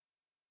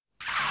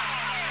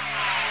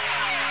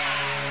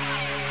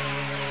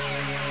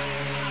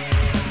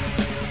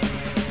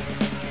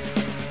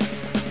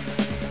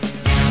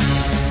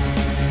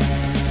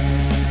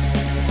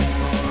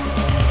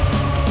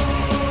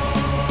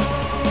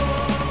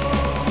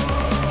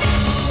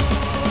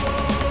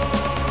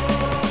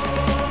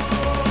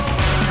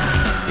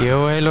Jú,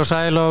 heil og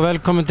sæl og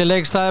velkomin til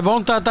leikstaði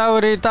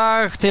bóndadagur í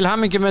dag, til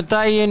hamingju með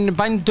daginn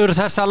bændur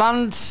þessa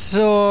lands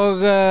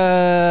og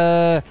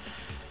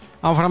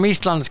áfram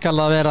Ísland skal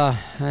það vera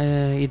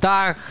í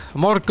dag,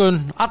 morgun,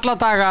 alla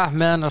daga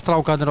meðan að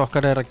strákarnir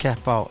okkar að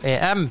keppa á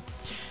EM.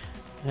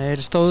 Þeir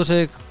stóðu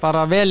sig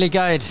bara vel í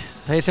gær,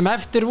 þeir sem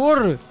eftir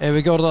voru, ef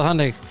við gjörðum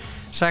þannig.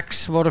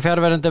 6 voru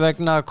fjarverandi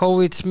vegna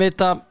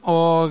COVID-smita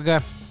og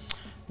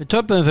við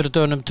töpuðum fyrir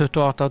dögunum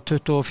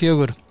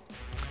 28-24.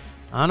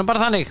 Það er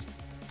bara þannig.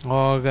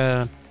 Og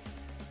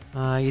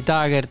í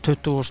dag er 1.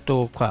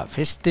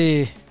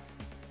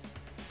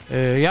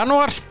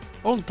 janúar,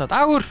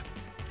 bóndadagur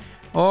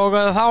og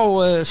þá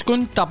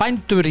skunda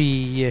bændur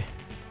í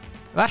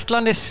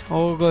verslanir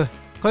og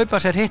kaupa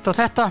sér hitt og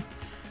þetta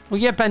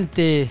og ég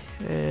bendi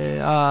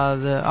á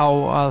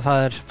að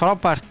það er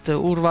frábært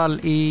úrval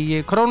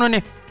í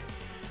Krónunni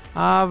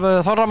af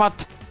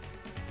þorramat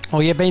og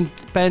ég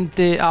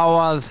bendi á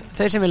að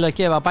þeir sem vilja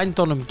gefa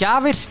bændunum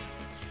gjafir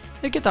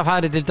þeir geta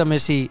farið til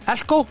dæmis í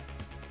Elko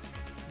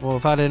og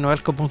farið inn á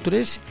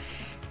elko.is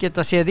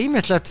geta séð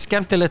ýmislegt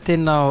skemmtilegt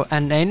inn á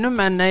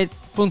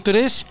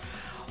n1.is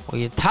og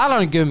ég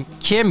tala ekki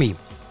kemi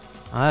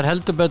það er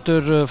heldur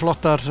betur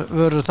flottar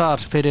vörur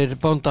þar fyrir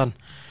bóndan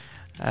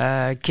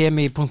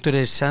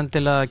kemi.is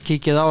endilega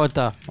kíkið á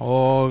þetta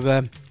og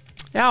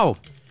já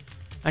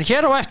en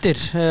hér á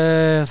eftir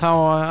þá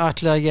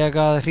ætla ég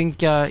að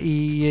hringja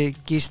í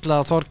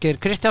Gísla Þorgeir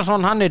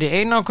Kristjánsson hann er í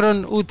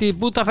einangrun út í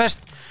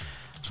Budapest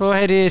svo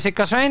heyri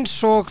Sigga Sveins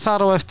og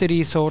þar á eftir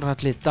í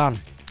Þórhalli Dan.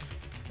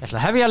 Ég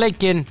ætla að hefja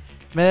leikinn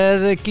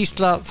með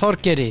Gísla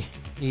Þorgeiri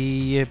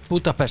í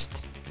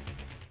Budapest.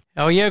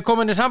 Já, ég er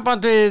komin í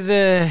samband við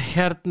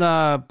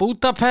hérna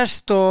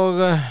Budapest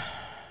og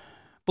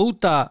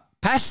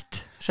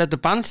Budapest,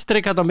 setur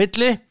bandstrik hérna á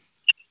milli.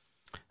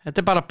 Þetta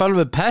er bara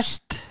bölvu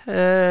pest.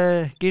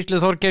 Gísli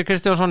Þorgeir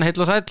Kristjánsson,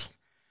 heill og sæll.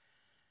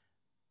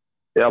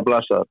 Já,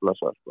 blessaður.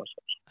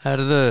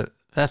 Herðu,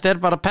 þetta er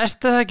bara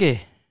pest eða ekki?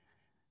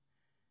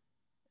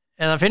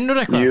 Eða finnur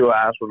eitthvað? Jú,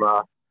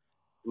 svona,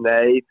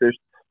 nei, þú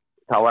veist,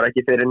 það var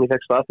ekki fyrir en ég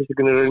fekk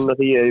statistíkunni raunin að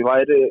því að ég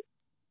væri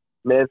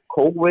með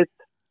COVID,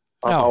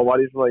 þá var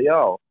ég svona,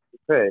 já,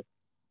 ok,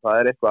 það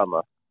er eitthvað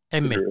annað.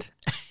 Einmitt.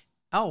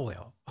 Já,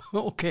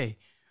 ok.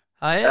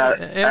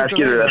 Það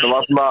skilur, þetta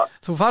var svona...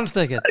 Þú fannst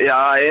ekkert?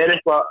 Já,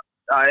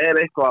 það er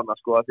eitthvað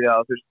annað, sko, því að,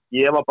 þú veist,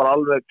 ég var bara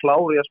alveg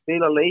klár í að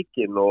spila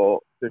leikinn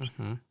og, þú veist,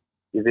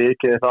 ég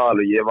viðurkenni það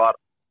alveg,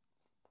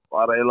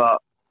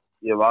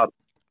 ég var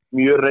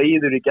mjög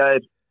reiður í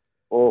gær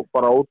og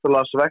bara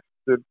ótrúlega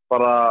svektur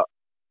bara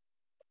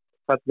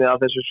hvernig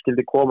að þessu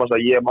skildi komast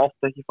að ég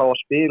mátti ekki fá að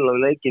spila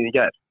leikinn í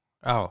gær.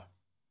 Já.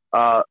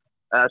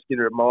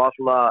 Skilur, maður var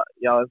svona,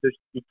 já, þú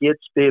veist, ég get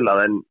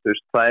spilað en þú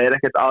veist, það er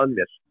ekkert að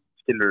mér,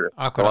 skilur.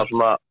 Akkurat.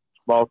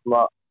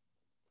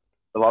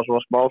 Það var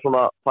svona smá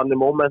funny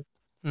moment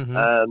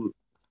en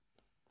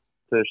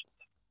þú veist,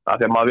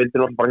 af því að maður vildi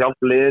náttúrulega bara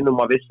hjálpa liðinu og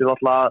maður vissi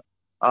náttúrulega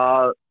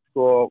að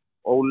sko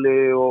Óli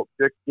og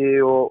Bjöggi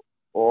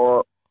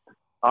og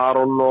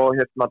Aron og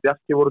hérna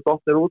Bjarki voru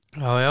dottir út.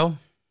 Já.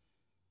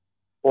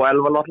 Og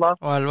Elvar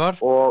náttúrulega.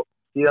 Og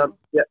síðan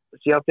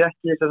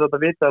fekk ég þess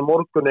að vita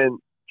morgunin,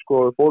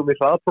 sko, fórum í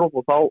hraðpróf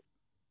og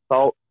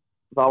þá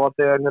var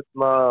þegar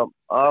hérna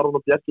Aron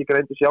og Bjarki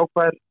greindust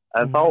jákvæðir,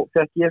 en þá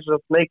fekk ég þess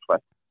að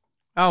neikvæð.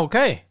 Já, ok.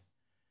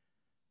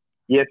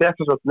 Ég fekk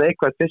þess að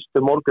neikvæð fyrstu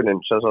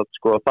morgunin, þess að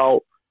sko, þá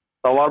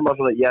var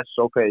maður svona, yes,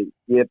 ok,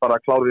 ég er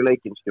bara klár í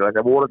leikinn, skilur.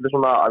 Það voru allir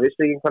svona, að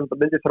vissi ekki hvernig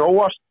það myndi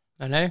þróast.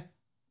 Nei.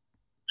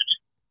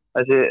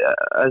 Þessi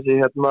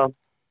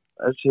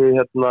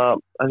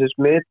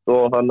smitt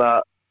og þannig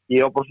að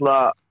ég var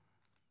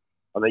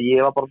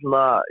bara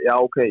svona já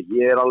ok,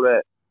 ég er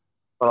alveg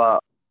bara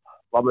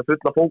var með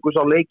fulla fókus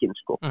á leikinn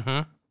sko.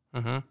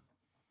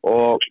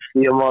 Og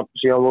síðan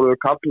voru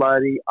við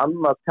kallaðir í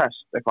annað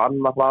test, eitthvað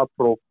annað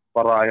hlaðpróf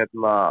bara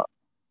hérna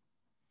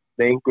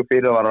með einhver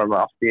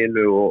fyrirvarana allt í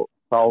einu og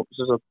þá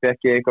sem sagt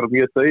fekk ég einhverja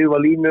mjög daufa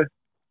línu.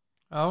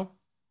 Já.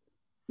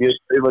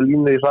 Ég var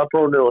línu í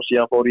hraðprófinu og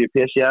síðan fór ég í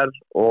PCR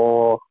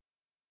og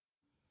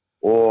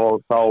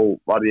þá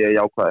var ég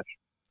jákvæður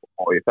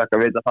og ég fekk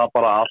að vita það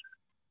bara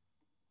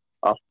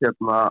allt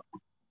hérna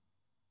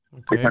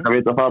okay. Ég fekk að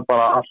vita það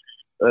bara allt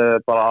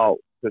bara á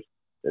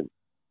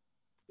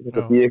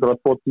þetta í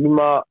einhverja 2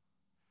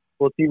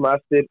 tíma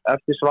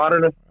eftir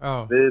svarinu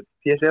við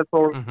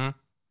PCR-prófum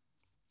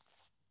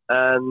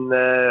en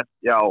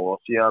já og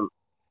síðan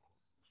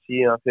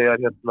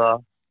þegar hérna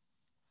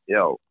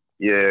já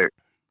ég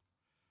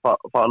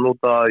fann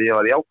út að ég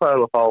var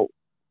jákvæður og þá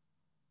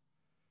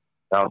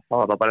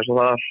var það bara eins og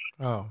það er.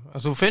 Já,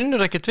 þú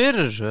finnur ekkert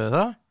fyrir þessu,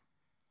 eða?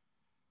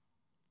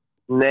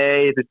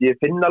 Nei, þú veist, ég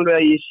finn alveg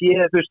að ég sé,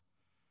 þú veist,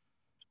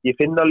 ég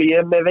finn alveg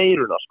ég með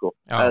veiruna, sko.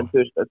 Já. En þú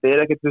veist, þetta er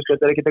ekkert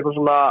eitthvað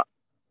svona,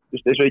 þú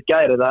veist, eins og í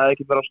gæri, það er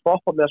ekkert verið að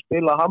stoppa með að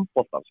spila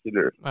handbolta,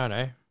 skilur.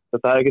 Nei.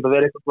 Þetta er ekkert að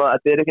vera eitthvað svona,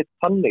 þetta er ekkert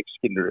tannig,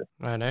 skilur.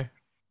 Nei.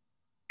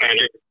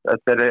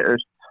 Þetta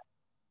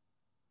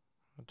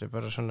er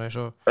bara svona eins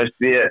og... Veist,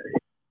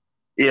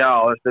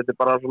 þetta er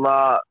bara svona,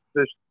 þú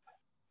veist,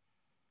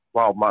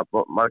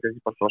 maður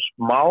kannski bara svona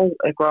smá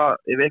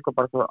eitthvað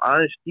bara svona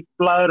aðeins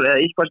stíflaður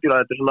eða eitthvað skilur,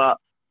 þetta svona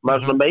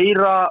maður svona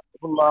meira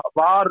svona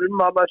var að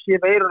maður sé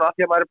veiruna af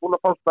því að maður búin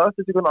að fá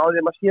staðstöðsíkuna á því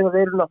að maður sé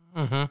veiruna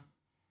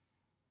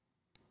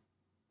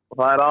og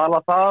það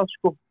aðalega það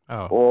sko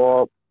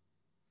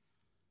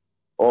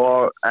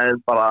og en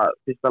bara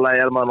fyrsta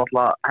lagi maður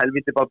náttúrulega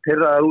helviti bara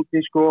pirraður út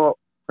í sko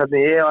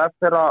hvernig EAF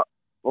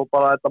og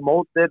bara þetta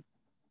mót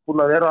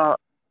búin að vera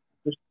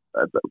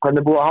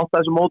hvernig búið að hátta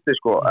þessu móti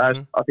sko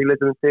að því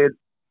leitum til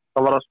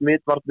það var að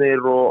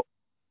smitvarnir og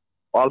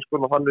alls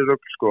konar þannig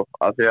rugl sko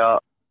að því að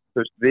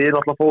við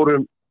náttúrulega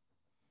fórum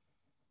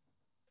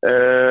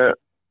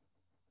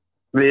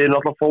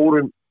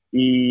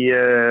í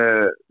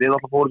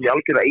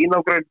algjörða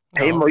einangrun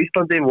heima á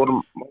Íslandi, vorum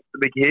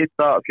ekki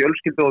hitta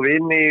fjölskyldu og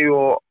vini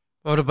og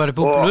voru bara í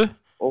búblu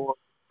og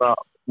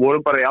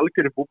vorum bara í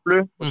algjörði búblu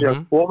og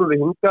síðan komum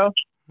við hingað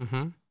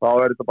þá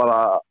þetta bara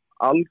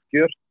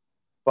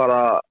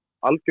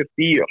algjört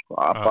dýr sko,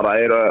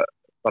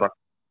 bara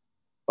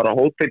bara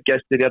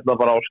hótelgestir hérna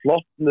bara á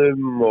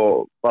slottnum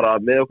og bara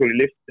með okkur í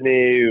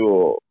lyftinni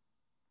og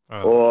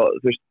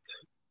þú veist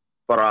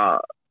bara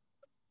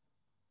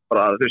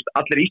þú veist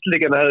allir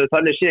Íslendingarnir hefðu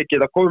þannig séð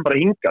geta komið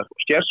bara hingað sko.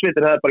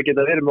 Skersveitin hefði bara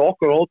getað verið með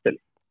okkur á hótel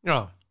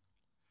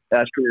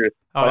eða skilur við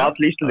bara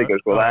allir Íslendingar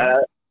sko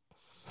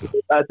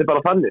þetta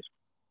bara þannig sko.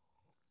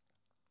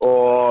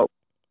 Og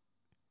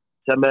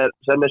sem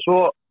er svo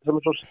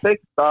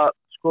steikt að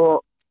sko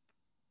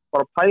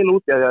bara pæla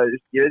út í að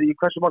ég veit ekki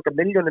hversu marga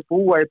milljónir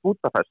búa í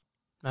Búdapest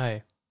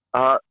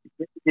að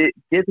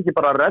get ekki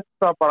bara að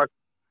redda bara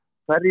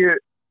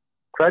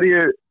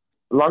hverju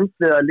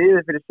landið að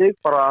liði fyrir sig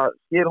bara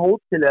hér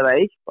hótel eða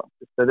eitthvað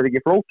þetta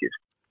ekki flókið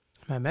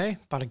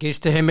bara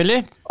gisti heimili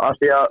að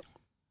því að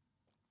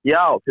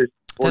já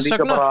og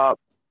líka bara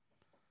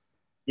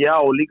já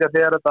og líka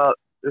þegar þetta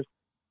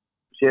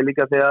sé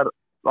líka þegar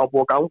það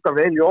búið að ganga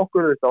vel í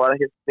okkur það var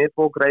ekkert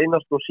mittbók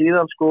reynast og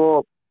síðan sko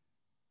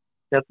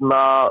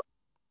hérna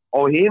á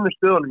hinu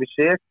stöðunum í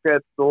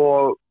Szeged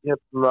og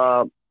hérna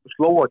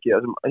Slóvakía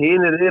sem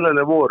hinir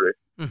heilalega voru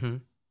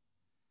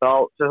þá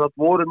sem það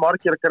voru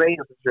margir að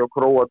greina þessi á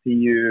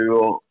Króatíu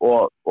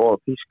og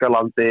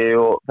Þýskalandi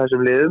og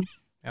þessum liðum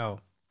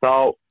þá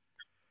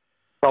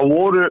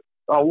voru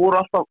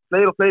alltaf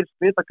fleiri og fleiri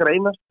smitt að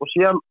greinast og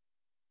síðan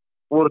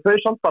voru þau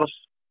samt bara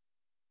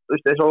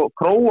eins og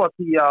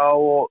Króatía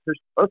og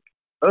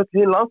öll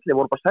hinn landslið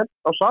voru bara sett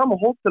á sama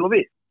hótel og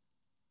við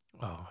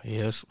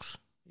Jesús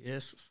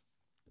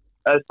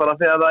bara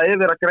þegar það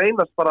verið að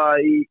greinast bara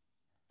í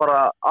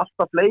bara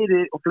alltaf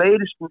fleiri og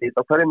fleiri smitt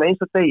á hverjum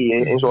einsta degi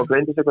eins og að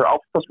greindist ykkur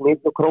 8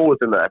 smitt og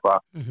Króatum eða eitthvað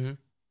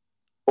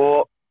og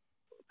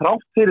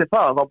þrátt fyrir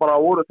það þá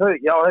bara voru þau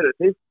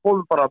þeir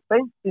fórum bara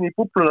beint inn í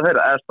búbluna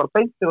þeirra eða bara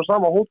beint inn á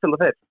sama hótel og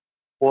þeir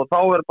og þá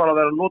bara að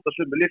vera að nota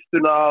sömu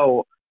lyftuna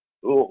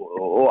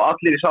og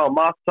allir í sama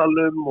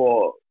matsalum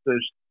og þú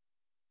veist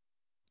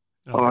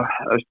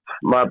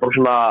maður bara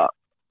svona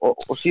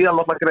og síðan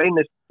alltaf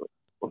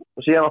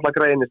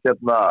greinist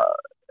hérna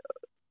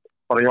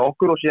bara hjá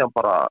okkur og síðan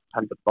bara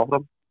heldur þetta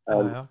áfram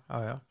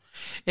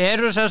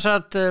Eru þess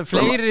að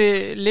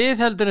fleiri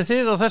lið heldur en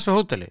þið á þessu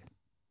hóteli?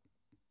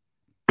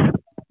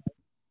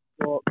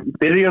 Og í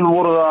byrjun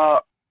voru það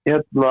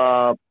hérna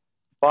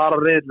bara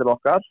riðlinn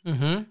okkar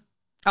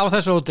Á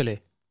þessu hóteli?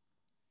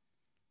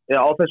 Já,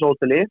 á þessu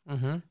hóteli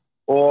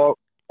og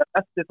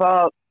eftir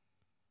það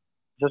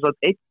þess að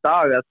 1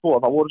 dag eða 2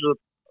 það voru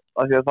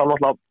það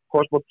náttúrulega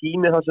kom smá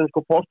tími þar sem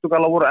sko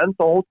Portugala voru enda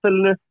á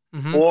hótelinu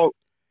og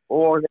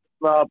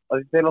hérna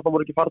þeir náttúrulega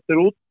voru ekki fartir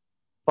út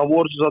þá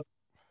voru þess að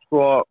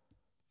sko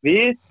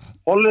við,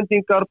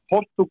 Hollendingar,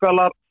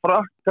 Portugalar,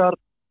 Frakkar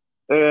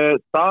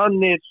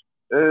Danir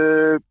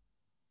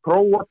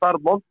Króatar,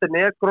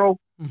 Montenegro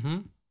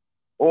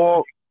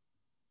og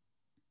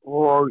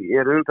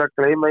ég örugglega að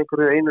gleyma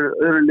einhverju einu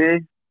öðru lið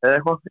eða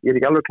eitthvað, ég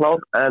ekki alveg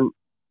klár en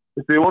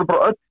við vorum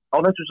bara öll á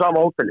þessu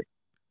sama hóteli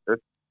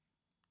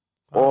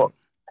og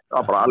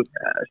það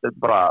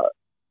bara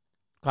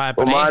Hvað er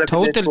bara eitt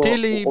hótel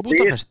til í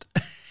Búdapest?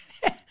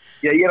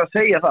 Já, ég að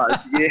segja það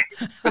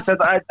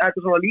þetta er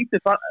svona lítið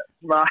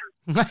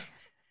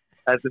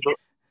þetta er svo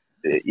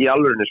í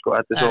alvörunni sko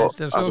þetta er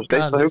svo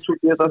steikt að hugsa út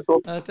í þetta sko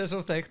þetta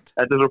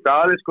er svo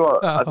galið sko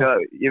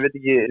að ég veit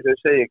ekki, þau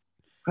segi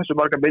hversu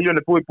marga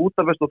milljónir búið í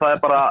Búdapest og það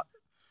er bara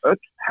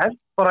öll hent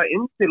bara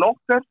inn til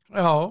okkar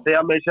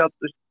þegar maður sé að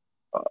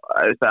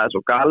það er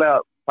svo galið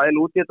að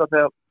fæla út í þetta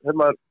þegar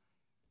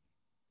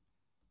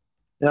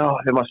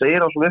maður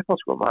segir á svona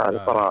eitthvað sko maður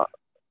er bara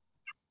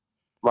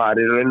maður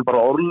er í rauninu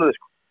bara orðluð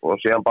sko og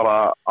síðan bara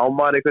á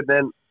maður einhvern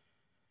veginn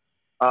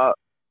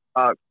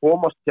að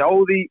komast hjá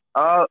því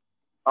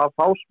að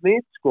fá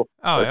smitt sko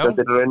þetta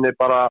er í rauninu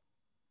bara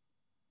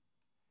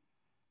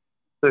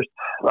þú veist,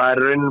 það er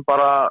í rauninu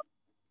bara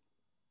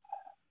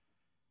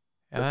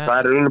það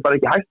er í rauninu bara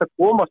ekki hægt að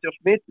komast hjá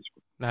smitti sko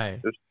Nei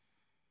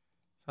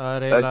það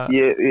er eiginlega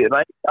ég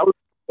ræði alveg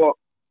sko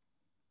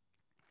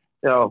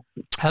Já.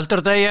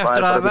 Heldur þetta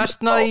eftir að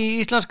vestna í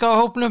íslenska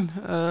hópnum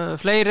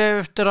fleiri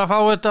eftir að fá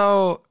þetta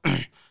og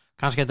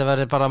Kannski þetta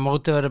verið bara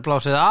mótið verið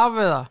blásið af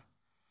eða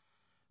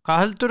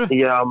hvað heldurðu?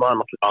 Já,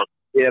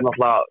 ég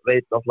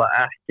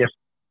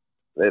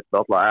veit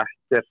náttúrulega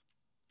ekkert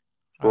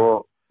sko,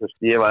 þú veist,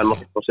 ég var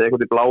náttúrulega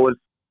sekund í bláil,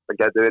 það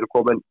gæti verið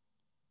komin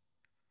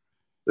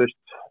þú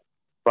veist,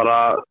 bara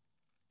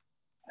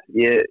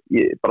ég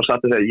bara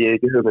satt að segja, ég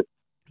ekki hugmynd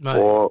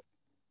og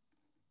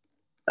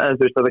en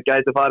þú veist, þetta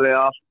gæti farið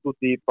allt út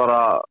í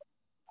bara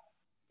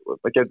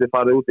það gæti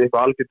farið út í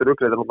eitthvað algjört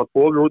rugl, þetta er náttúrulega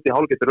komið út í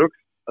hálfgert rugl,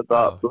 þetta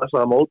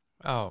blessaða mót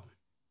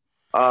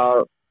að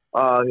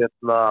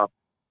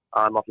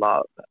náttúrulega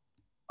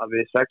að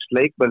við 6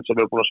 leikmenn sem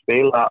eru búin að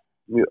spila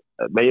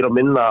meira og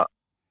minna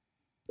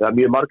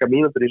mjög marga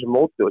mínútur í þessum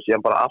móti og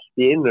síðan bara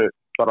allt í einu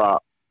bara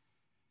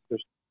þú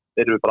veist,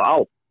 erum við bara á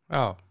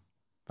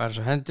bara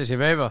svo hendis í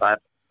veifa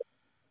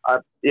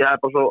ég er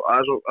bara svo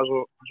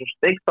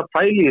steikt að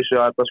pæla í þessu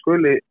að þetta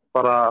skuli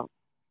bara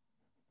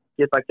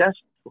geta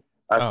gest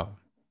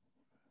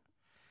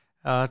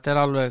þetta er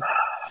alveg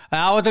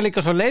þetta er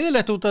líka svo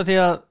leiðilegt út af því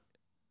að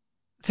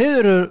þið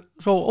eru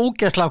svo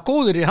ógeðslega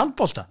góðir í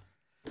handbolta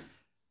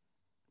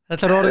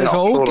þetta er orðið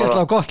svo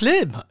ógeðslega gott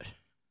lið maður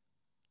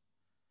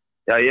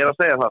Já, ég er að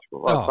segja það sko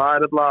það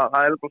er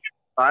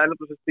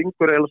eitthvað sem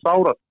stingur eða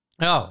sárat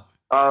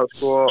að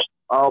sko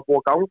að búið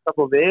að ganga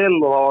svo vel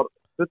og það var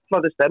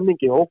fullandi stemning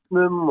í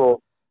hópnum og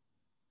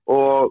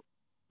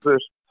þú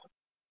veist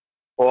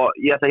og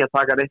ég ætla ekki að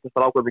taka neitt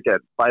eftir ákveðum í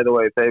gær by the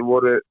way, þeir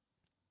voru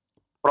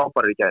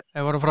frábærir í gær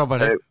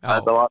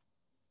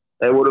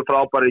þeir voru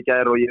frábærir í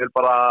gær og ég vil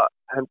bara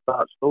henda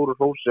stóru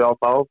hrósi á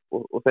þá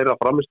og þeirra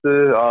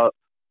framistuðu að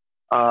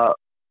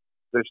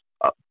þú veist,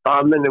 að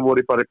daminni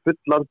voru bara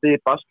fullandi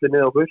basli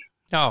með okkur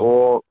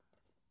og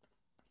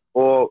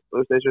þú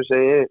veist, eins og ég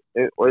segi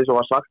og eins og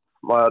var sagt,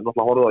 maður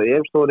náttúrulega horfði á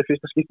EM-stofunni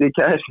fyrsta skipti í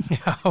gær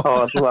það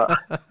var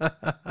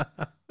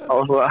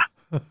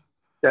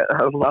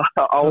svona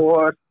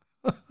áhör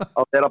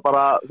að þeirra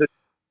bara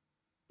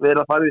vera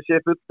að farið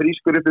sér full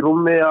frískur upp í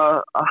rúmi að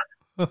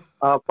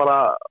bara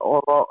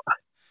horfa á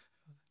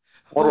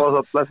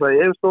það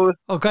blessaði EM-stofu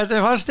Og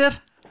hvernig fannst þér?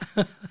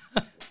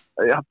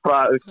 Já,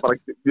 bara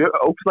mjög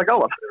ógeðslega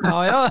gaman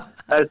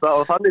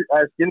og þannig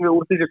skilum við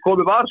úr því sem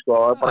komið var sko,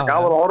 það var bara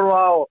gaman að horfa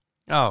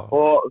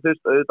og þú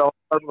veist, það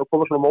var svona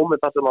komið svona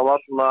moment þar sem maður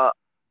var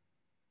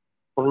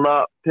svona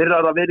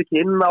pirrar að vera ekki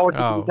inn á og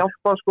ekki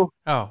hjálpa sko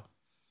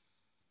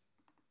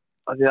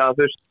af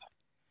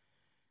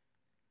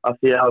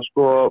því að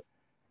sko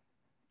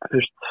þú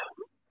veist,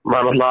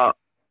 maður náttúrulega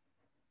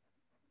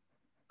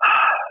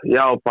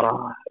já, bara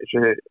eins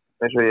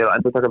og ég er að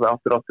endur taka mig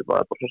aftur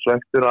bara svo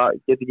svektur að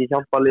geta ekki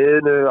hjálpa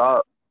liðinu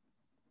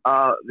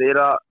að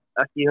vera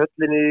ekki í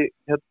höllinni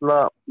hérna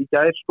í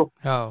gær sko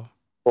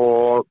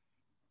og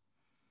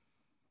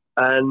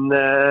en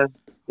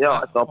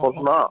þetta var bara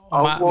svona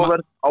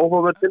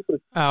áhugaverð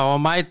tilbúið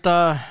og mæta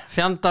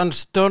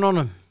fjandans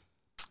dönunum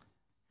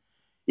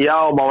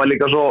Já, maður var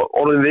líka svo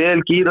orðin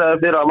vel gýraði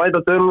fyrir að mæta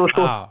dönunum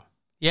sko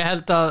Ég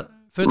held að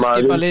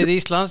fullskipa lið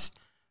Íslands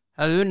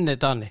hefði unnið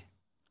Dani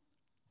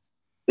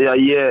Já,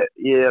 ég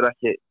er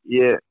ekki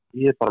ég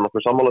er bara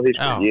nokkuð sammála því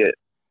sko. ég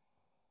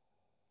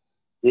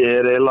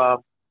er eiginlega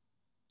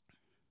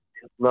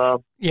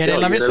ég er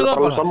eiginlega vissu það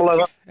bara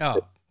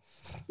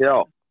Já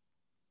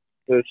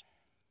þú veist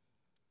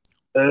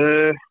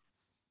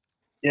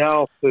já,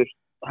 þú veist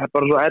það er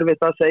bara svo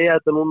erfitt að segja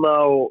þetta núna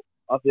og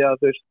af því að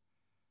þú veist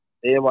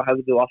ef að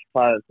hefðu allt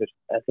það þú veist,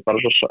 þetta er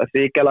bara svo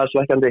þvíkjalega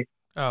svekkjandi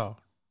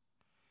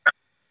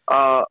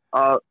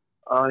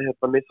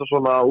að missa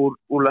svona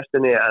úr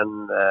lestinni en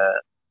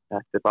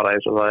þetta er bara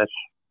eins og það er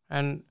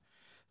En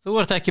þú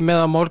ert ekki með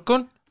á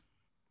morgun?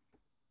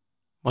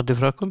 Móti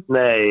Frökkum?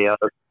 Nei, að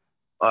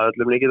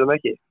öllum líkitum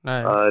ekki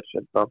það er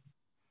svona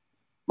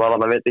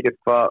maður veit ekki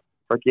hvað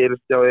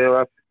gerist hjá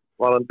EOF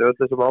varandi öll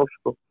þessum ál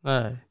sko.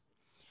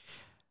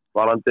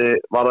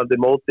 varandi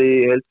móti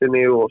í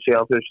heildinni og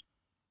síðan þú veist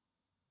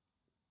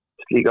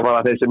líka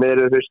bara þeir sem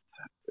eru þú veist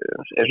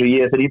eins og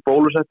ég er 3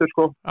 bólusettur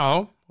sko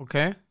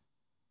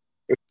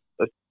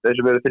þeir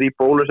sem eru 3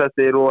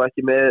 bólusettir og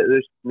ekki með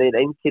negin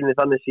einkenni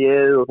þannig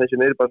séð og þeir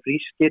sem eru bara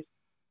frískir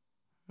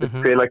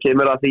hvenær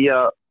kemur að því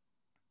að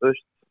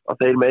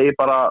þeir megi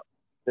bara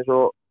eins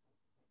og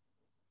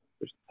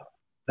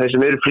þeir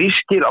sem eru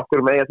frískir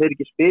okkur megi að þeir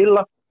ekki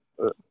spila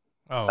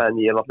en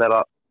ég er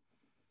náttúrulega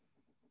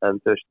en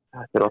þú veist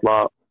þetta er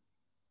náttúrulega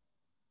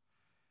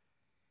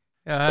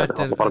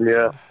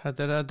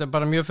þetta er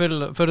bara mjög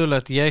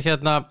furðulegt ég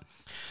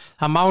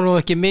það má nú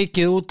ekki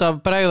mikið út af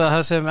bregða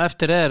það sem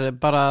eftir er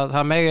bara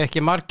það megi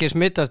ekki margir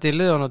smittast í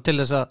liðunum til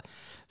þess að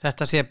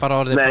þetta sé bara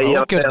orðið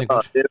bara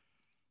ógjörningur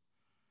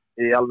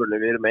í alvörni,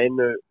 við erum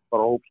einu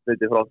bara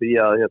hópsmiti frá því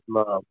að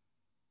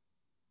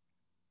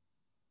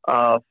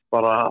að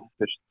bara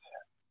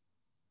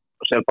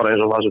sem bara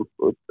eins og það sem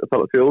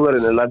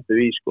þjóðverðin er lendið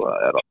í sko,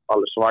 er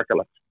alveg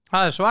svakalegt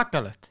Það er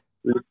svakalegt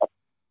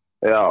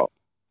Já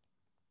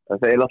en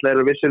þeir náttúrulega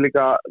eru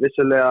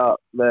vissulega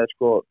með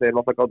sko, þeir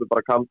náttúrulega gáttu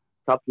bara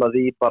kalla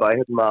því bara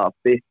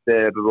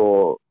bitter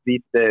og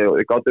víti og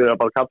við gáttu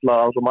bara kalla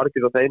á svo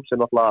margir af þeim sem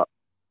náttúrulega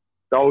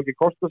gá ekki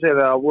kosta sér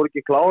eða voru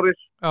ekki klárir.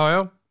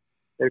 Já.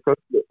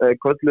 Þeir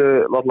köllu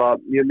náttúrulega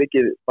mjög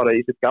mikið bara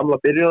í sitt gamla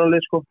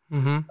byrjunarlið, sko.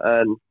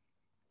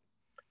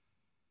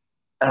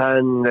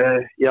 En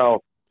já.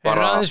 Þeir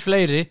eru aðeins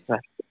fleiri.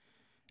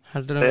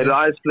 Þeir eru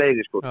aðeins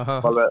fleiri, sko.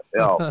 Alveg,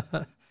 já.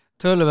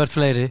 Töluvert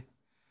fleiri.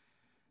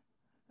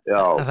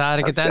 Já. En það er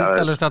ekkert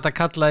endalaust að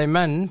kalla í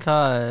menn,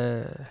 það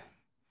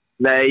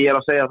Nei, ég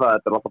að segja það,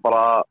 þetta er náttúrulega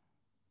bara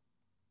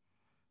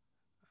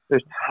þú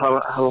veist,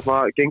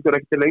 það gengur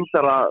ekki til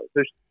lengdar að þú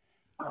veist,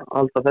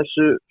 halda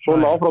þessu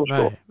svona áfram,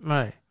 sko.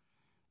 Nei.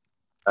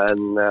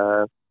 En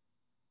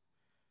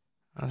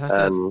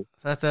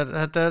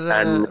þetta er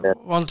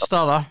vond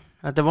staða.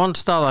 Þetta er vond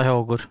staða hjá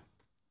okkur.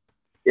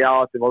 Já,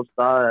 þetta er vond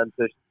staða, en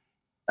þú veist,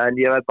 en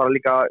ég veit bara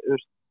líka, þú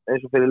veist,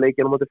 eins og fyrir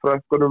leikinu móti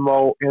Frökkunum á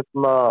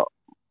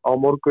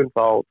morgun,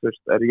 þá, þú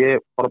veist, er ég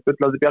bara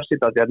bullandi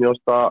bjartsýnn að ég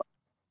veist að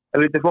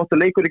lítið flottur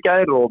leikur í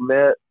gær og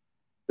með,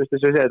 þú veist,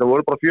 þess að ég segi, það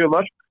voru bara 4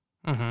 mörk.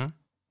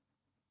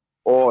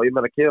 Og ég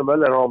meina, Kevin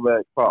Möller á með,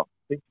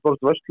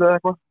 50% vörslu eða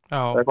eitthvað?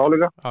 Eða eitthvað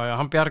álíka? Já,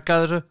 hann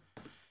bjargaði þessu.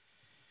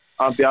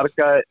 Hann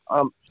bjargaði,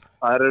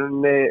 það er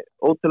rauninni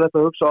ótrúlegt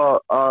að hugsa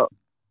að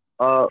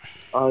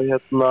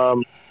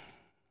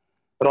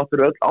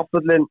þráttur öll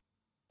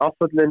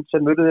afföllin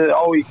sem urðu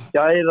á í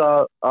gær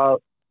að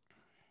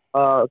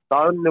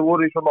daginni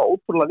voru í svona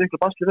ótrúlega miklu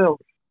basli við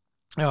okkur.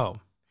 Já.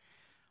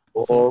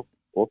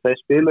 Og þeir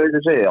spilaði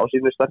þessi segi á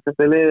sínu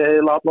sterkasti liði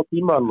eiginlega allan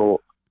tíman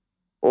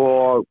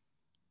og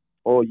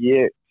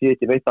ég sé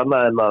ekki veit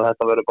annað en að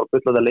þetta verður bara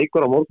bullandi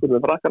leikur á morgun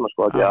með Frakkarna,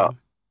 sko, af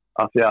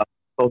því að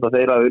þótt að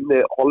þeir að unni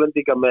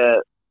Hollendinga með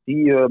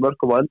 10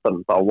 mörkum á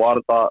endan, þá var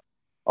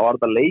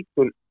þetta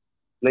leikur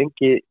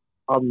lengi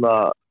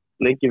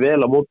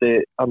vel á móti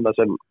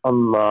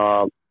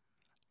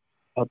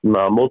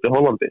móti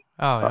Hollandi.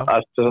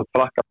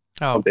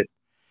 Frakkarna.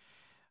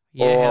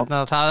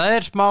 Það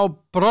er smá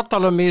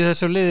brotalum í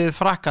þessu liðið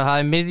Frakka, það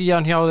er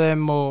miðjan hjá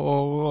þeim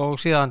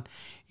og síðan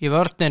í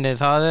vörninni,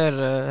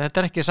 þetta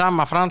er ekki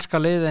sama franska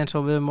lið eins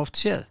og við höfum oft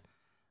séð.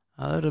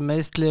 Það eru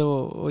meiðsli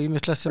og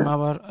ýmislegt sem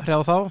hafa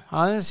hrjáð þá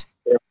aðeins.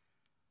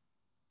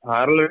 Það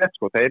er alveg rétt,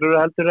 sko, þeir eru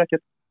heldur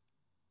ekkert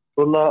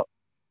svona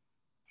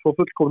svo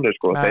fullkomnir,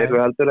 sko, þeir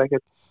eru heldur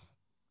ekkert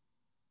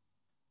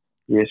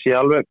ég sé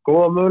alveg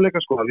góða möguleika,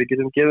 sko, við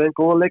getum gefið einn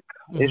góða leik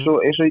eins og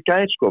í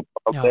gær, sko,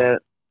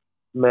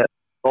 með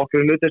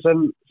okkur hluti sem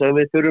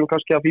við þurfum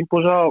kannski að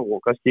fínpúsa og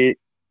kannski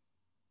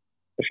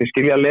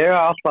skilja lega,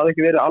 allt hafði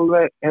ekki verið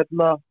alveg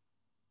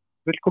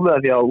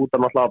fullkomið, því að út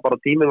af náttúrulega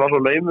bara tíminn var svo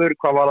naumur,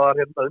 hvað var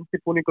það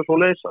undirbúning og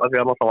svoleiðis, af því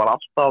að náttúrulega var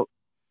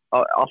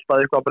alltaf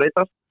eitthvað að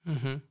breytast.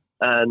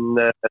 En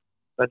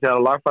þetta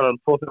að lagfæra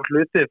 2-3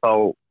 hluti, þá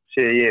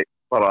sé ég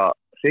bara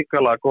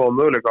hrikalega góða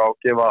möguleika að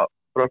gefa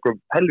Frökkum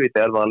helvíti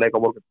að leika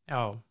á morgun.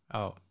 Já,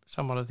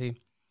 sammála því.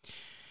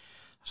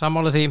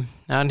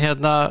 En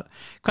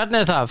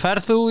hvernig er það?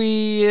 Ferð þú í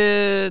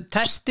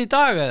test í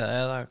dag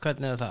eða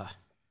hvernig er það?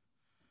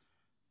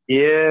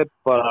 Ég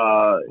bara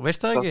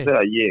veist það ekki?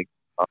 Ég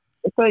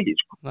veist það ekki,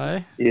 sko. Nei.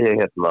 Ég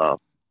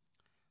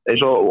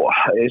eins og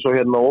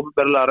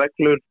opinberlega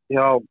reglur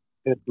hjá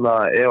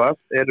EOF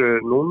eru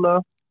núna,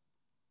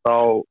 þá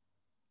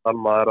þarf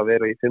maður að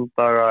vera í 5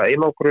 daga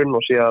einangrun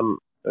og síðan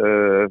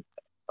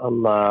ef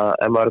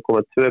maður er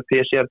komið 2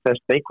 PCR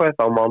test neikvæð,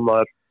 þá má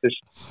maður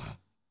fyrst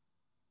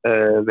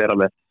vera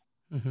með.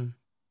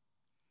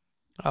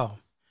 Já.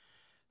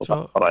 Og það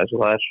er bara eins og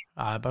það er.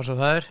 Það er bara svo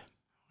það er.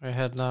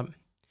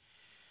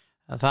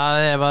 Það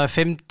ef það er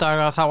 5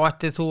 daga, þá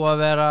ætti þú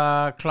að vera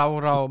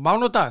klár á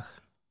mánudag?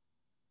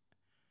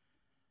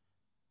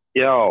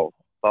 Já,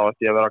 þá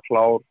ætti ég að vera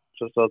klár,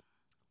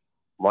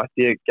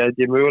 gæti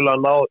ég mögulega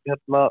ná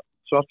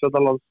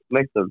Svartfjallalands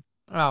leiknum.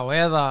 Já,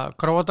 eða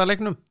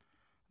Króataleiknum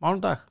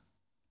mánudag.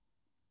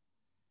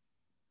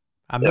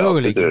 Það er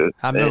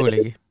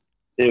möguleiki.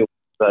 Jú,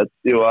 það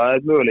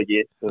er möguleiki.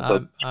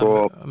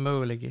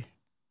 Möguleiki.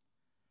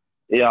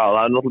 Já,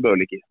 það er náttúrulega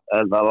möguleiki.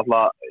 En það er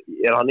náttúrulega,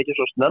 er hann ekki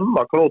svo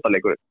snemma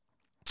Króataleikurinn?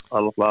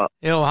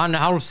 Jú, hann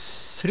er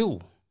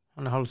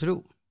 2:30.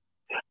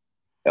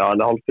 Já, hann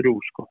er 2:30,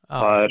 sko.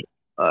 Það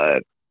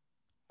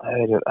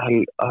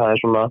er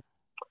svona,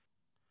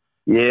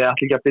 ég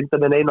ætla ekki að binda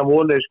með eina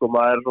vonir, sko.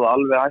 Maður er svona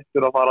alveg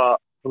hættur að fara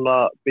svona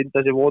binda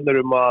sér vonir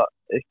að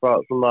eitthvað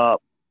svona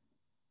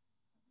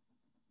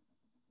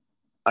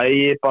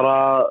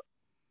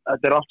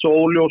þetta er allt svo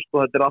óljóst og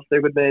þetta er allt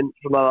einhvern veginn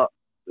svona,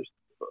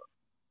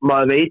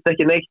 maður veit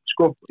ekki neitt,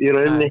 sko, í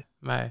rauninni.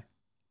 Nei.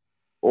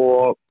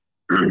 Og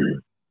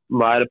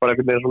maður er bara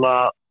einhvern veginn svona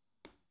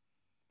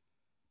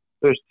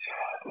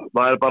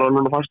maður er bara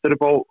núna fastur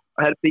upp á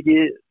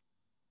herbyggi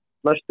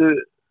næstu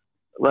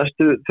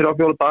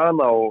 3-4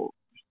 dagana og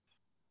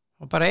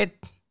bara einn í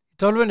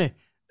tölvunni.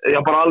 Já,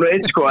 bara alveg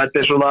einn, sko. Þetta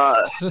er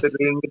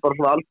bara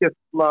svona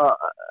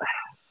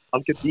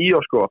algjört íó,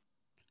 sko,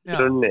 í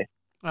rauninni.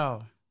 Já.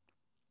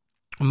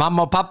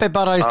 Mamma og pappi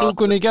bara í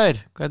stúkunni í gær.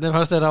 Hvernig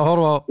fannst þér að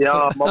horfa á? Já,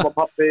 mamma og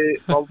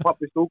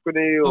pappi í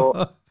stúkunni og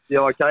ég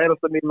var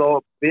kærasta mín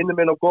og vinur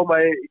minn að koma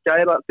í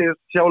gæra til að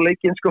sjá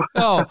leikinn sko.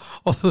 Já,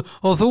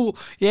 og þú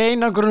í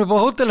einangrun upp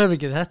á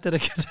hótelherbergið, þetta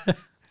ekkert.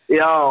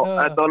 Já,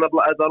 þetta var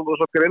náttúrulega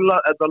svo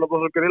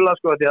grilla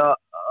sko, því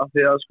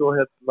að sko,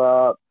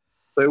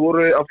 þau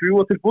voru að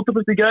fljúga til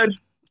Budapest í gær.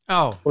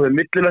 Já. Og þau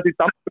millilegt í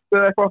Danmörku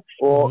eða eitthvað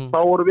og þá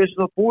voru við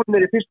sem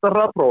búinir í fyrsta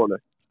rafprófunu.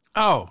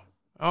 Já.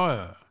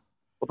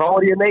 Og þá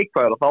var ég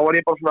neikvæður og þá var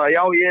ég bara svona,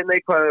 já, ég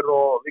neikvæður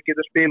og við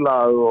getum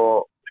spilað og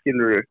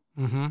skilur við.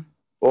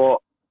 Og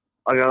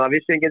það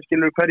vissi enginn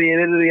skilur hverju ég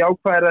verið í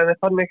ákvæður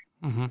en þannig.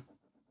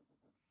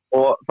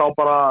 Og þá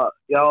bara,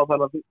 já,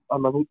 þannig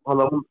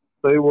að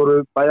þau voru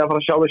bæði að fara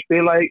að sjá mig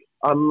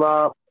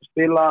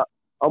spila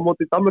á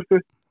móti í Danmörku.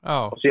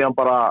 Og síðan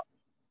bara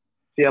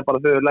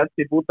þau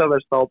lenti í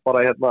Budapest þá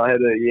bara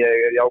heyrðu, ég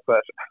er í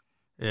ákvæður.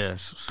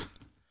 Jesus.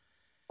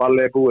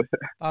 Ballið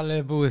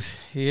er búið,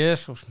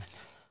 Jesus minn.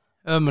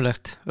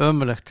 Ömurlegt.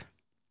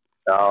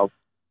 Já.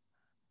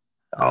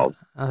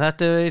 En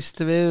þetta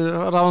við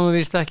ráðum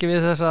víst ekki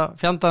við þessa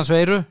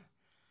fjandansveiru.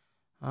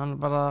 Hann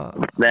bara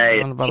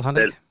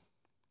þannig.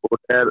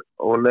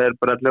 Hún er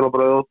brellin og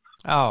bröðut.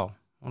 Já,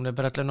 hún er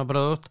brellin og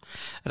bröðut.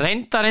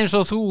 Reyndar eins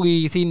og þú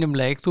í þínum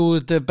leik, þú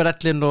ert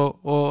brellin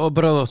og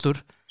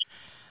bröðutur.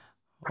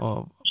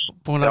 Og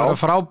búin að vera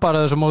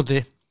frábæra þessu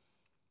móti.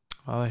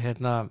 Og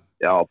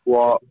Já,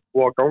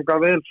 búið að ganga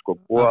vel sko,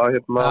 búið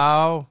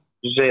að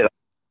segja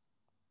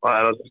það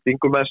er að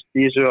stingur mest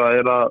í þessu að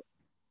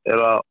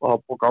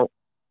hafa búið að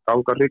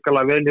ganga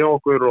hrikalega vel hjá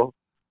okkur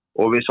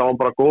og við sáum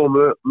bara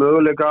góða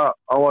möguleika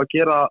á að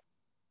gera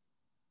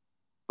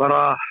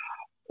bara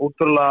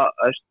útrúlega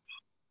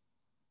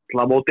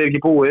það mótið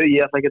ekki búið,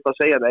 ég ætla ekki að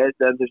segja neitt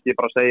en ég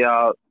bara segja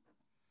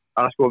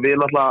að sko við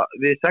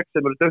sex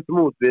sem eru stöktum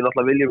út, við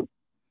náttúrulega viljum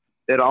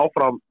vera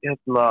áfram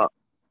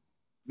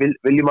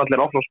viljum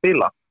allir áfram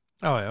spila.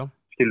 Já.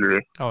 Skilur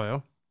við. Já.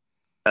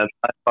 En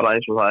það er bara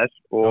eins og það er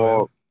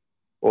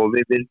og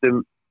við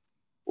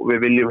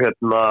viljum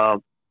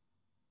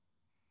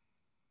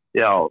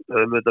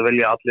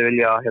allir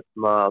vilja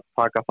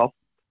taka þátt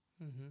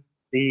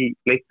í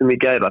leiknum í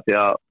gæra því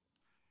að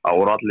það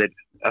voru allir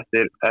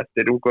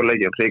eftir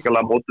ungurleikjum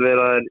hrikalega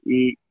mótiveraðir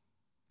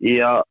í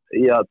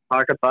að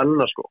taka það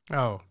annað sko.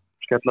 Já.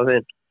 Skella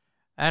þeim.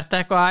 Ertu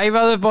eitthvað að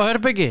æfað upp á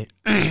Herbyggi?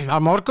 Á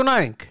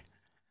morgunæfing?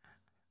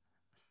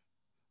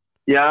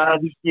 Já,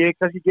 ég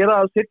kannski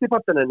gera það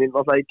sittipartin en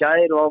náttúrulega í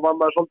gær og var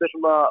maður svolítið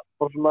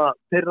svona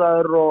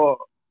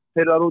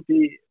pirraður út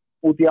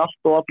í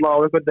allt og alla á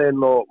einhvern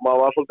veginn og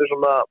maður var svolítið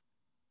svona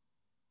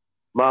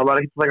maður var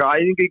ekkert að taka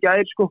æfingu í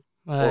gær sko.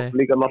 Nei. Og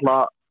líka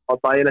náttúrulega á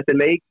daginn eftir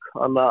leik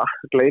þannig að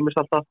gleymist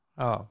alltaf.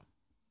 Já.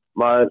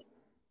 Maður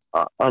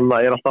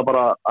er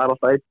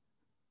alltaf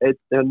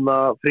einn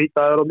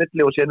frídagur á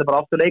milli og síðan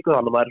bara aftur leikur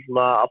þannig að maður er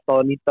svona alltaf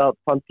að nýta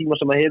þann tíma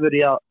sem maður hefur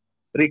í að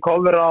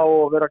recovera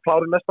og vera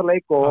klár í næsta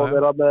leik og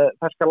vera með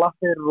ferska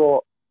lappir og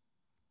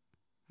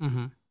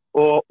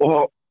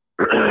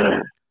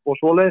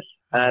svoleiðis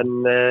en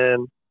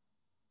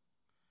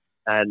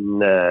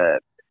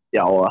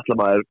já, ætla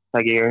maður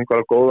tekja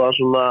einhverja góða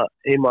svona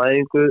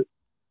heimaæfingu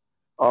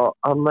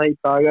annað í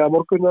dag eða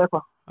morgun eða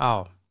eitthvað. Já.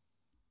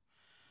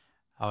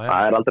 Það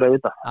er aldrei að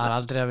vita.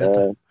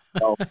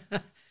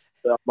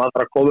 Já, maður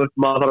þarf að koma upp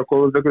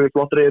einhverju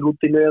flottri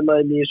rútínu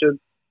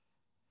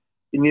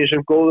í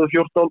þessum góðu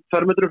 14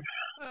 fermetrum.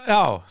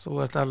 Já, þú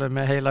ert alveg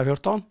með heila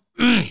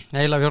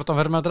 14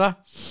 fermetra.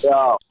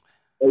 Já,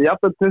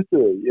 jafnvel 20,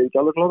 ég er ekki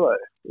alveg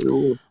kláraði.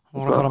 Hún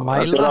var að fara að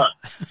mæla.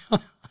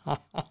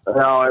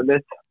 Já,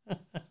 einmitt.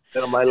 Ég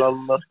er að mæla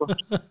hann það, sko.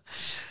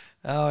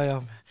 Já.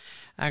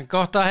 En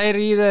gott að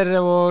heyri í þér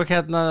og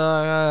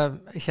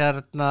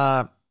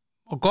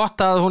og gott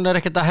að hún er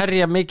ekkert að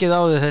herja mikið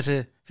á þig þessi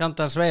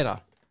fjandans veira.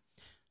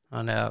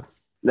 Þannig að...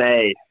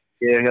 Nei.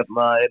 Ég er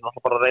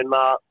náttúrulega bara að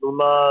reyna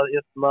núna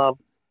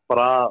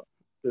bara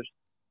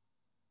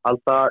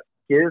alltaf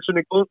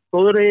geðsunni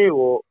góðri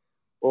og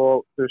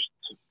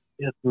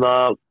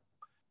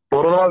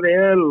borða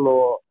vel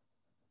og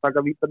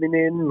taka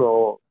vítaminin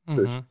og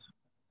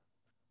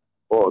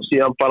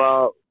síðan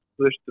bara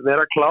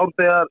vera klár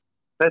þegar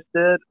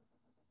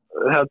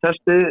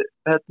testið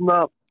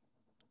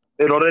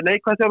er orðið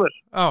neikvætt hjá mér.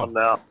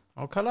 Þannig að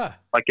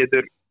það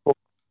getur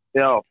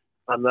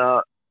þannig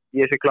að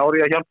ég sé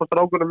klári að hjálpa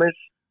strákunum eins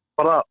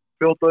bara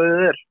fljótt og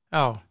þið er.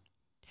 Já.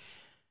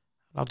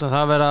 Látum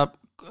það vera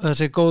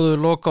þessi góðu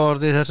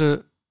lokaorði, þessu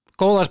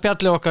góða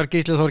spjalli okkar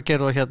Gísli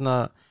Þorgeir og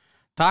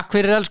takk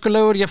fyrir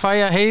elskulegur, ég fæ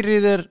að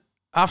heyri þér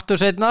aftur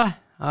seinna,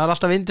 það er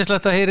alltaf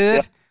yndislegt að heyri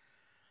þér.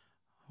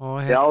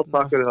 Já,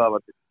 takk fyrir það,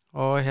 Martin.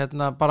 Og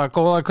bara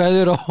góða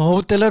kveðjur og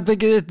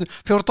hótelherbyggið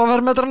 14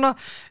 fermetrana,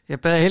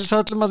 ég beði hilsa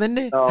öllum að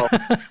inni.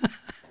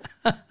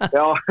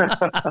 Já.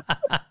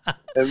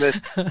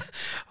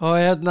 Og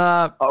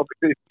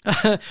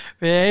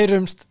við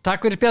heyrumst.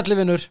 Takk fyrir spjalli,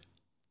 vinur.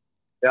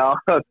 Já,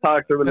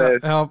 takk fyrir.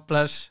 Já,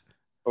 bless.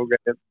 Ok,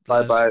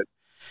 bye.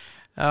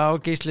 Já,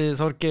 Gísli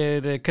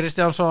Þorgeir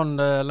Kristjánsson,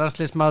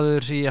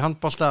 landsliðsmaður í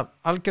handbolta,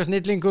 algjör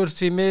snillingur,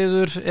 því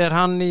miður er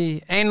hann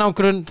í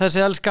einangrun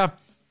þessi elska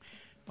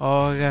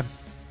og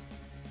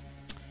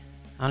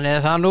hann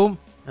það nú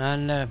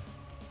en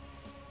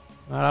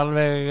var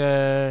alveg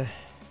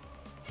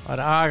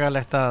var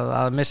agalegt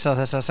að missa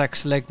þessa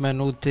 6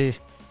 leikmenn úti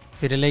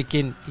fyrir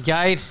leikinn í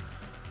gær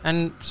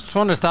en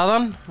svona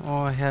staðan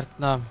og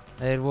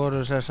þeir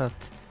voru sem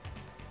sagt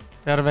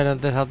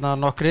fjárverjandi þarna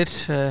nokkrir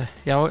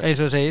já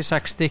eins og segi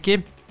 6 stykki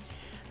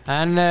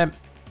en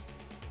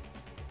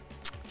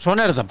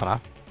svona þetta bara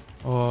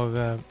og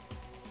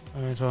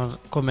eins og hann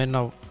kom inn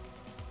á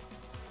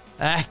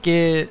ekki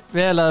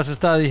vel að þessu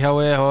staði hjá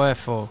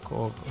EHF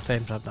og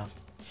þeim þarna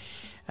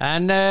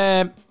en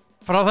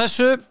frá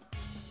þessu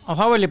og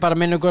þá vil ég bara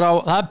minna ykkur á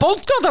það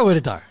bóndadagur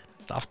í dag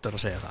aftur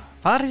að segja það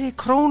farið í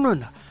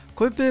Krónuna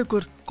kaupið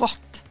ykkur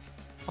gott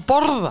að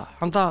borða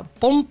handa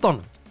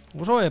bóndanum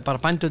og svo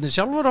bara bændurnir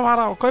sjálfur að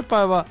fara og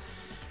kaupa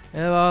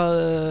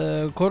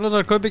ef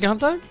konunar kaupi ekki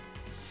handa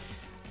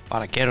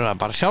bara gerur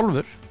það bara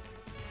sjálfur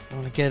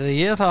þannig gerði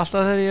ég það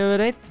alltaf þegar ég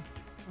verið einn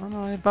þannig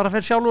að ég bara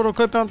fer sjálfur og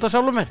kaupi handa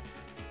sjálfur mér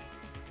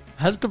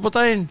heldur på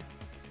daginn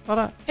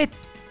bara einn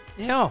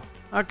já,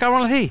 það er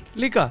gaman að því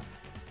líka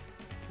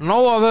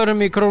nóg að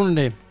verum í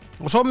Krónunni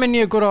og svo minn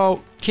ég ykkur á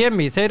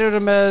Kemi þeir eru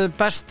með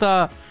besta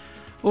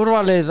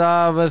úrvalið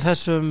af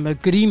þessum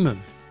grímum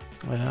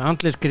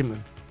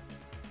handleysgrímum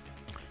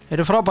þeir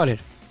eru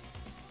frábærir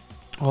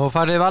og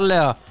farið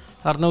varlega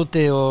þarna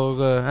úti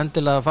og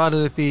endilega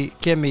farið upp í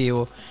Kemi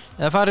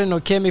eða farið inn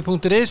á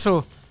kemi.is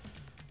og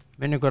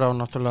minn ykkur á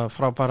náttúrulega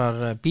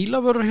frábærar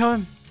bílavörur hjá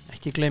þeim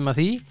ekki gleyma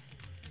því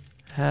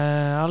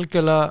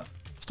algjörlega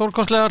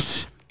stórkostlegar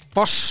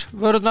Bosch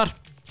vörurnar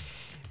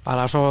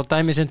bara svo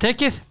dæmi sem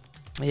tekið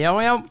já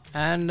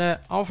en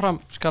áfram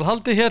skal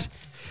haldið hér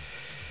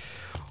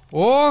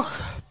og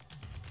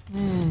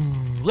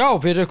já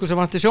fyrir ykkur sem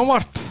vanti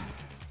sjónvarp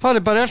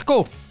farið bara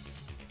Elko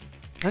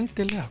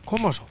endilega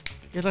koma svo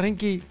ég ætla að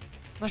hringi í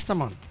næsta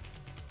mann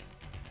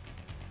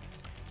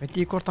veit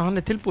ég hvort að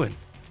hann tilbúinn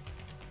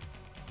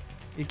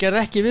ég ger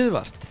ekki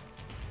viðvart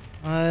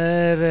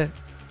það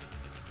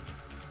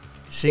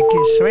Siggi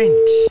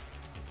Sveins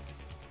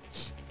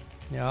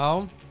já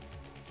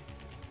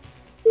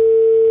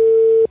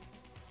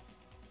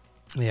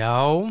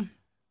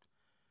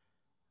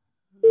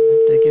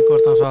veit ekki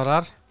hvort hann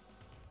svarar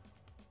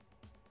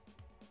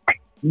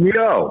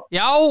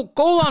Já,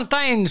 góðan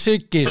daginn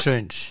Siggi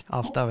Sveins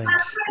alltaf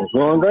eins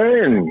góðan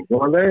daginn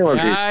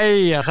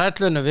Jæja,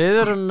 sælunu, við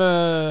erum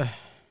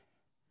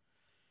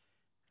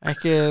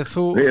ekki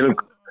þú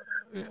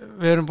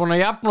við erum búin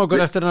að jafna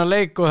okkur eftir hennar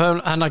leik og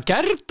hennar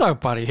gerðdag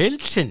bara í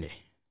heilsinni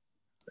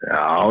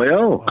Já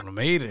það var nú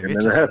meiri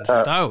vitleisa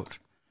dagur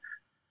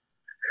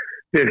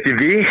Þetta er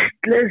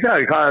vitleysa,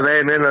 hvað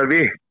þeir meina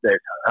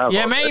vitleysa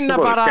ég meina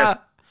bara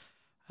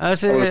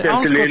þessi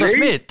ánskota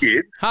smitt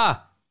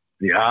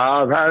Já,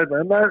 við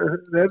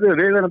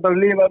erum bara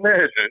að lífa með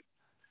þessu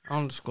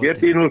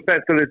Ég býr nú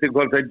spenntur eftir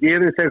hvort það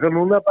gerist eitthvað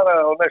núna bara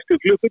á næstu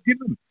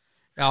klukkutímum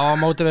Já, á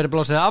móti verið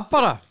blásið af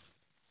bara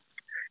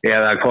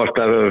Eða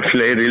kostar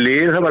fleiri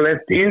lið það var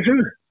lent í þessu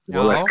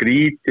og það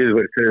skrítið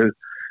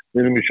við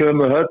erum í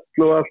sömu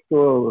höll og allt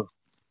og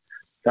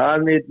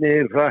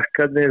Danirnir,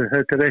 frakkarnir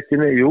þetta er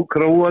ekki jú,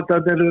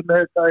 króatarnir eru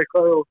með þetta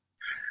eitthvað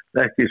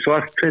og ekki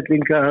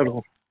svartfellingar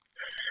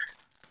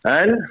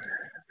en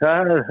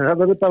það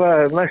verður bara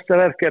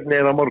næsta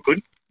verkefni á morgun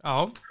Já,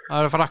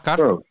 það eru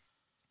frakkar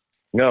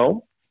Já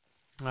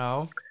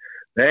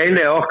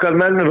Nei, okkar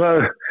mennum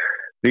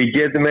við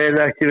getum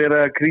eiginlega ekki verið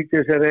að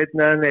krýta sér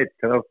einn eða neitt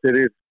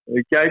þáttur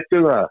við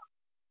gætum það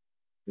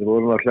við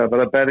vorum alltaf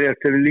bara að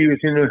berjast fyrir lífi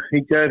sínu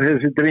í gær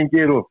þessi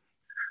drengir og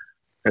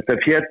þetta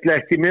fjall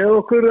ekki með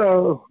okkur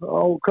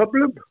á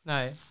köflum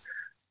Nei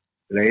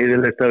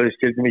leiðilegt að við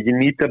skildum ekki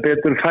nýta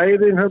betur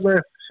færin hérna,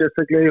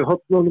 sérstaklega í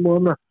hornunum og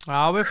hana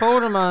Já, við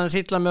fórum að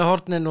sýtla með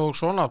hornin og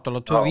svo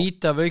náttúrulega 2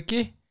 víti að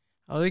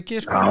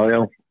auki sko.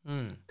 Já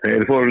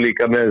þeir fóru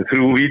líka með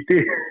 3 víti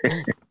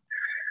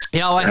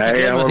Já, ekki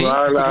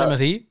gleyma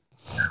því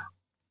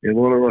Við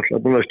vorum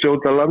alltaf búin að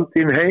skjóta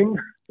landin heim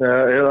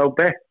eða á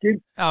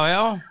bekkin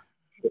Já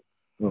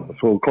og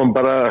svo kom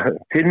bara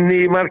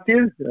Tinni í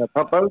markið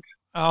pappans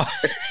Já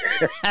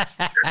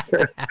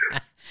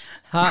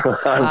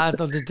Það er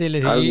dálítið til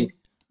í því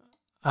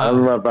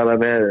Hann var bara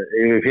með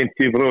yfir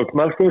 50%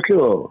 markværslu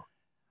og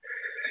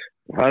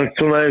fannst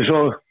svona eins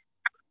og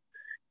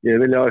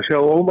ég vilja sjá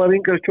Ómar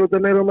Inga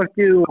skjóta meira á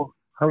markið og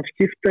hann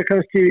skipta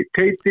kannski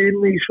Teiti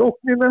inn í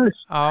sóknina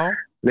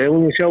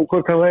lefum við sjá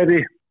hvort hann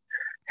væri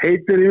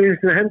heitur í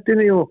vinstri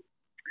hendinni og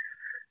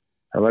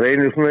það var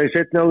einu svona í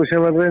setni áður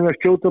sem var að reyna að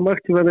skjóta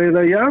markið var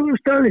eiginlega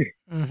Janustadi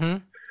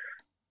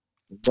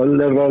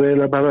Böller var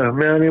eiginlega bara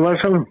með hann í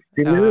varsanum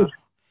til miður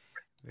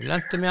Við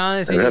lendum í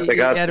aðeins í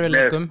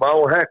erfiðleikum Má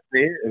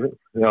hefni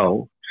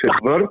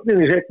sem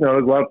vörnin í setni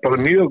áður var bara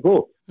mjög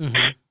góð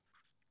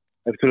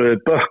eftir að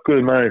við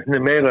bökkuðum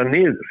aðeins meira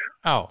niður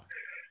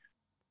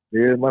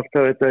Við erum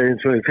alltaf þetta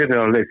eins og í fyrri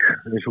áleik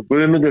eins og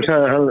Guðmundur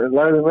sagði hann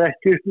lagði hann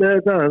ekki upp með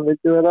þetta hann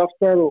vildi vera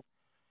aftar og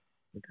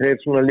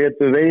þeir svona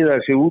letu veiða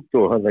sig út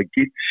og hann að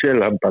Gitsel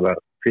hann bara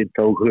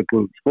fyrta okkur upp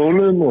úr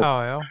skólum og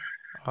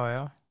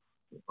Já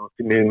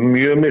átti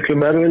mjög miklu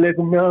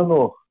erfiðleikum með hann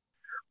og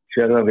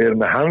sér að við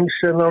erum með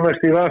Hansen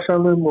nánast í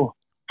vasanum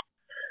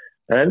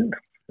en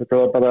þetta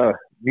var bara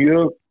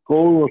mjög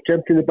góð og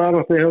skemmtileg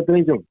barátta hjá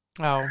drengjum.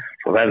 Já.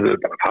 Svo verður við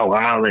bara að fá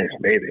aðeins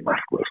meiri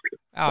markvörslu.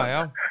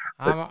 Já.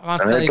 Það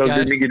er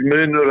aldrei mikill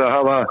munur að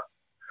hafa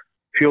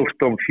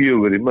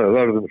 14-4 í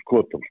vörðum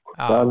skotum.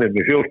 Það er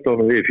með 14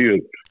 og við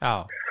 4. Já.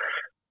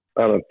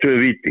 Það er 2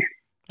 víti.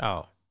 Já,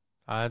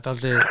 það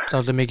er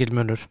aldrei mikill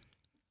munur.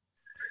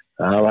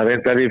 Það var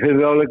reyndar í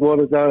fyrri áleik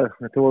voru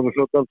þetta voru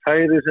svona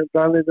færi sem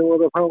Danirnir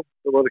voru að fá.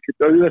 Það voru ekki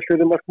auðvelt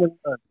fyrir markmenn,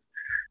 en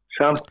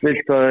samt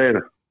vilt að það er.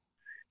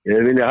 Ég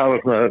vilja hafa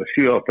svona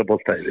 7-8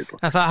 boltæri.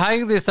 En það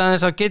hægðist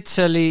aðeins á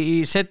Gitzel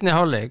í seinni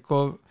hálfleik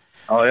og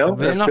já,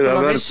 við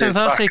náttúrulega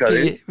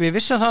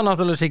vissum það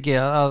náttúrulega ekki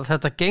að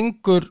þetta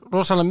gengur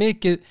rosalega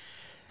mikið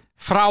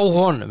frá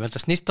honum.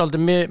 Þetta snýst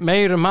aldrei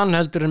meir hann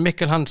heldur en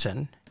Mikkel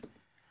Hansen.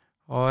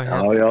 Og já,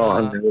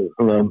 hann er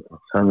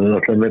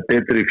náttúrulega með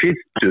betri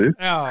fyrstu.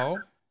 Já.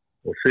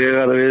 Og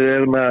þegar við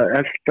erum að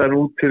elda hann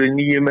út fyrir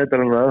 9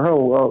 metrana, þá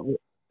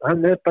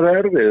hann er bara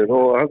erfiður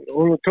og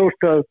hann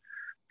tókst að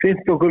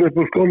finna okkur upp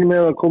úr skónum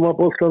með að koma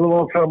boltanum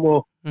áfram og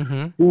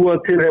búa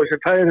til þessi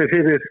færi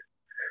fyrir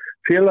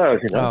félaga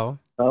sína. Já.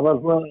 Það var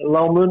svona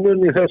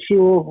lágmunnun í þessu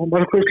og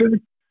markvörslunni.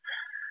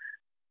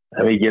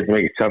 En við getum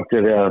ekki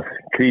samtidig að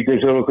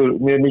kritisera okkur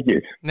mjög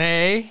mikið.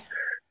 Nei.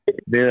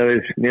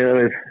 Miðað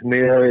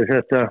við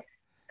þetta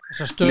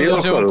stöðu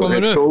sem var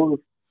komin upp.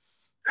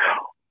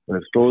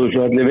 Það stóðu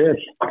svo allir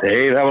vel.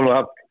 Þeir hafa nú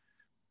haft.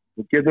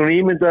 Þú getur nú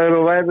ímyndaður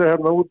og værið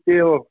þarna úti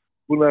og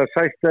búin að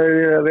sætta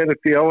þið að vera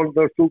upp í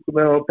áhaldastúkum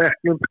eða á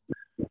bekknum.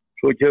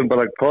 Svo kemur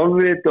bara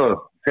COVID og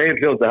þeir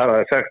hljóta hafa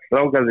sagt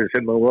strákarnir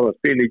sem voru að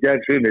spila í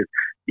gegnsumið.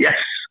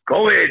 Yes,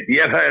 COVID,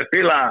 ég fæði að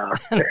spila.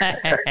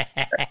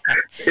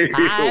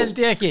 Það held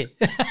ég ekki.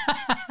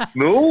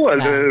 Nú,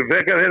 það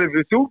frekar þeir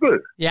fyrir stúkur.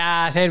 Já,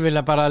 þeir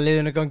vilja bara að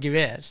liðinu gangi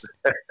vel.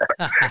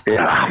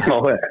 Já,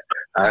 það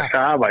er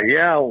sama,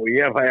 já,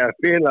 ég fæði að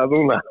spila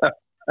núna.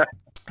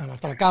 Það er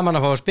náttúrulega gaman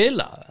að fá að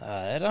spila.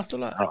 Það er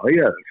náttúrulega.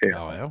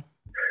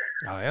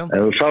 Já. En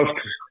þú sást,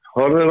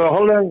 horfður á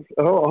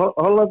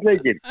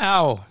Hollandleikin?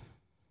 Já,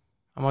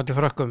 það mátti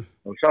Frökkum.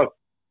 Þú sást,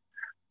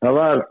 það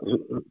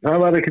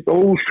var ekkert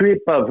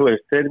ósvipað, þú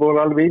veist, þeir voru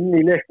alveg inn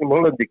í leiknum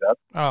Hollandingar.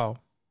 Já.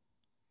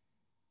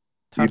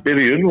 Í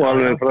byrjun og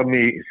alveg fram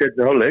í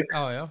seinni hálfleik.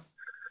 Já.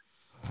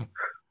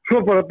 Svo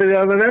bara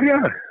byrjaði að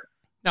verja.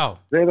 Já.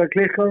 Þeir að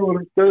klikka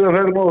og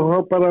döðaferm og þá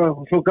bara,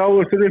 svo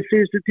gáðust þeir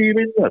síðustu 10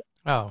 mínútur.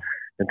 Já.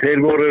 En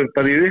þeir voru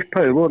bara í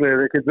upphæðu, voru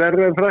ekkert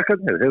verra en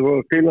frakkarnir. Þeir voru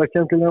að spila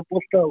skemmtilega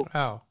bolta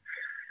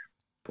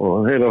og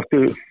þeir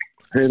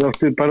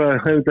áttu bara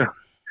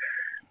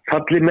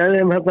falli með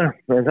þeim þetta.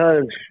 En það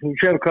er, þú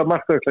sér hvað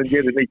markværslan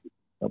gerir mikið.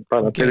 Það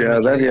bara byrja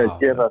að verja að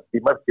gera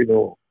í markinu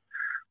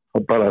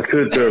og bara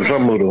þurftur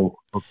fram úr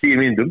og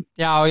 10 mínútum.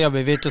 Já,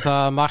 við vitum það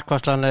að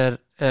markværslan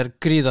er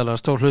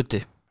gríðarlega stór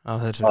hluti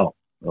af þessu. Já.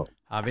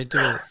 Það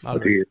vitum við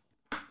alveg.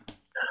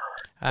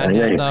 En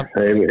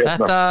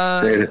þetta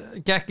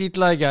gekk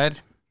illa í gær.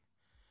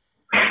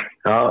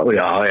 Já,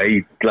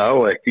 illa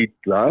og ekki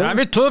illa. Já,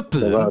 við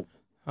töpuðum.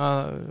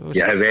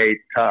 Ég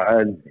veit það,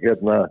 en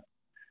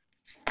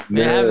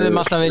við hefðum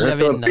alltaf viljað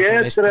vinna. Þetta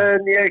var betra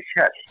en ég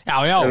hélt. Já,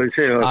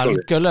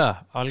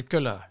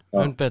 algjörlega,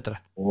 mun betra.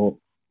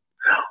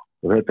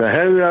 Og þetta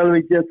hefði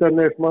alveg getað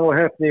með smá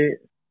hefni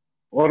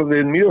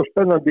orðið mjög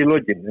spennandi í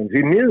lokin, en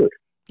því miður.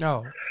 Já.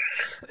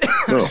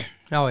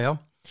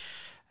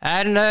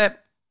 En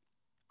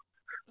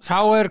þá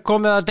er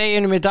komið að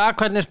deginum í dag.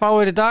 Hvernig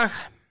spáir í dag?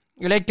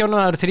 Í leikjónum,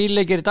 það eru 3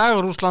 leikir í dag.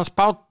 Rússland,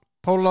 Spán,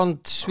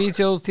 Pólland,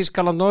 Svíþjóð,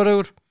 Þýskaland,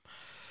 Noregur.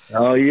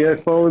 Já,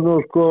 ég spáði nú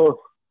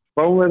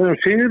Spán verður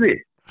sigri.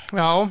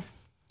 Já.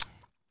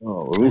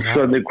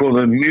 Rússland er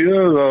komið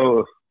mjög á.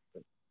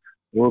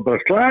 Það var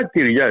bara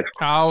slagir í gær.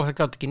 Já, það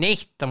gátt ekki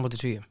neitt á móti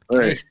Svíum.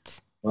 Neitt.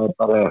 Það var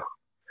bara.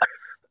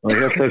 Það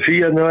held að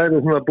Svíjarnir væri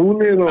svona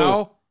búnir og. Já.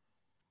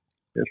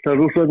 Ég held að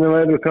Rússlandin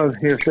væri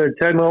kannski, ég held að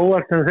kæma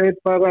óvart en þeir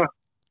bara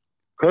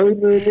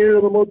kauðuðu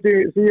niður á móti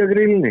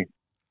Svíagrílinni.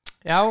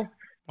 Já,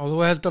 og þú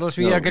heldur að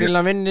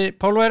Svíagrílan vinni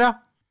Pólverja?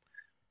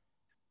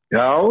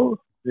 Já,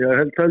 ég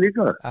held það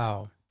líka. Já.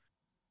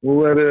 Nú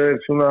er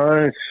svona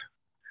aðeins,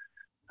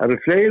 það eru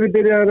fleiri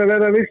byrjaðar að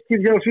vera virkir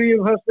hjá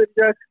Svíum fast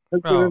ekki ekki.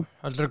 Já,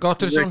 heldur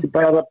Gottfriðsson? Það er ekki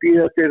bara að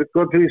býða til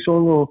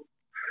Gottfriðsson og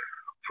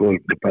svo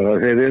bara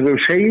þeir eru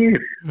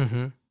segir.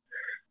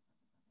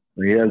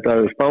 Og ég held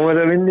að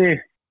Spánverja vinni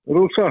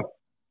Rússa.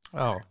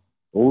 Já.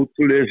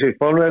 Útúlega þessi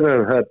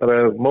Spánverjar, það er bara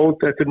mót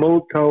eftir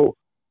mót þá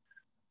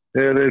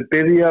þegar þeir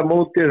byrja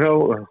mótið þá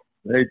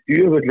þeir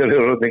djöfullir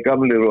eru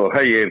gamlir og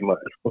hægir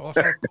maður.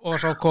 Og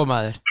svo koma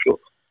þeir.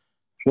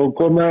 Svo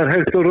koma þeir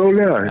hægt og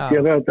rólega,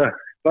 gera þetta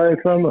bæðið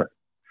saman.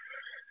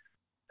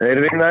 Þeir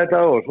vinna þetta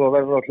og svo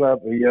verður alltaf,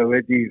 ég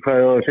veit ekki hvað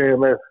ég á að segja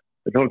með,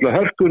 þetta er alltaf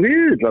hörkur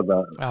við þetta.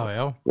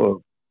 Já. Og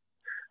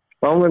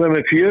Spánverjar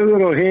með 4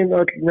 og hinn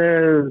öll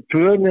með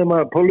 2 nema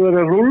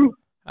Pólverjar 0.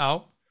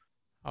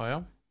 Já.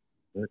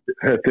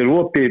 Þetta er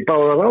opið í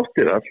báðar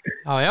áttir allt.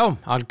 Já,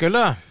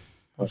 algjörlega.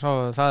 Og svo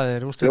það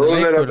er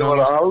úrslitaleikur. Það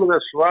var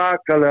alveg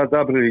svakalega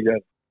dabrið í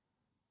gær.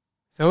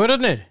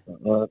 Þjóðverjarnir?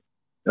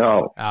 Já.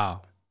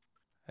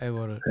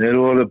 Þeir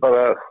voru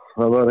bara,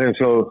 það var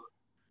eins og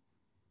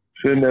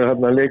sumir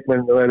hérna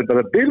leikmenn væri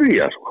bara að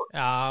byrja, sko.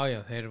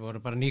 Já, þeir voru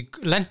bara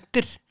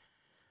lendir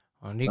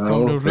og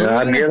nýkomnir úr rúðinni.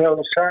 Já, mér er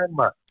það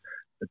sama.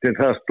 Þetta er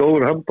það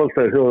stór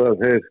handbolta þjóð að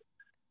þeir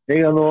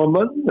eiga nú á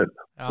mönnum.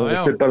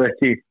 Þetta er bara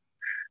ekki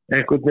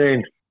einhvern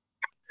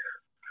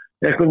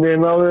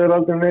veginn áður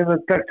aldrei neina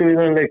taktu við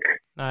þann leik.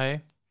 Nei.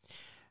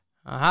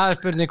 Það er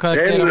spurning hvað er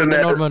gera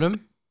með normönnum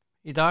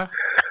í dag?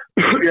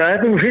 Já,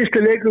 þetta er fyrstu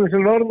leikum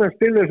sem normenn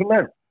spila sem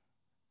menn.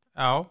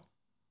 Já.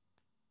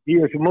 Í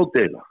þessu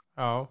mótdeila.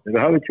 Já.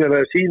 Þeir hafa ekki verið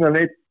að sína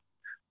neitt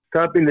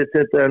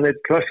stabilitet eða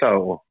neitt klassa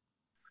og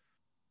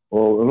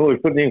nú er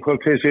spurning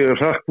hvort þeir séu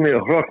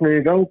hroknið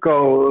í ganga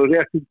og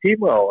réttum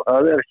tíma og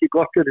það er ekki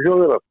gott fyrir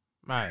þjóðverðar.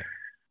 Nei.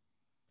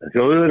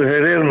 Þjóðverðar,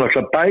 þeir eru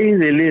náttúrulega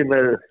bæði lið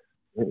með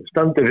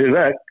standur fyrir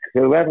vegg,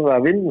 þeir verða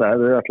að vinna,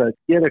 þeir ætla að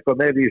gera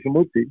eitthvað meira í þessu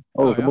móti, á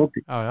þessu móti.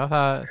 Já,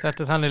 þetta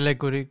er þannig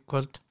leikur í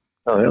kvöld.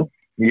 Já.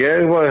 Ég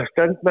var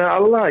stend með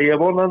alla, ég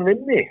vona hann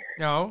vinni.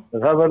 Já. En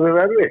það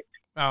verður erfitt.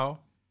 Já.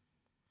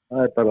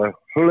 Það er bara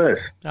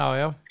svoleiðis.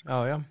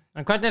 Já.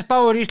 En hvernig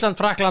spáir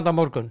Ísland-Frakkland á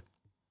morgun?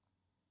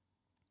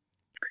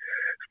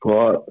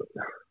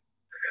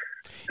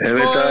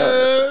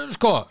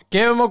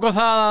 Gefum okkur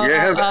það að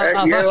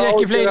það sé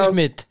ekki fleiri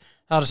smitt,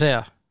 það er að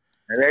segja.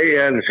 Nei,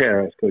 ég er að segja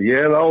það, Ég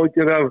hef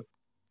áhyggjur af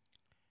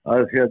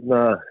að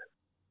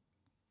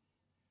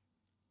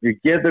við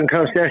getum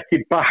kannski ekki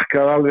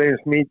bakkað alveg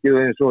eins mikið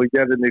eins og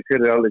gerðum við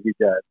fyrir alveg í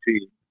gær.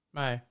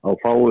 Nei. Þá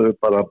fáum við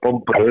bara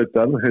bombar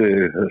utan,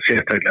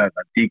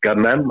 sérstaklega Díka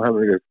Mem, hann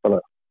er bara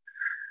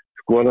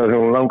skorað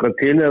þegar hún langar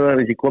til eða það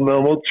er ekki komið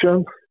á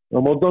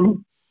mótunum.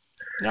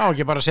 Já,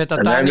 ekki bara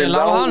setja Daniel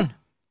á hann.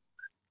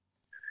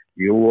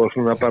 Jú, og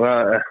svona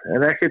bara,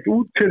 en ekkert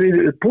út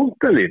fyrir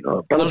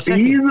punktalínu, bara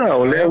bíða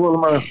og lefa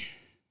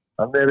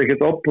hann er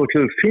ekkert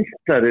opbúrstur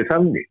fylltari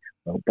þannig,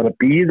 bara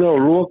bíða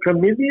og loka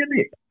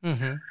miðjunni.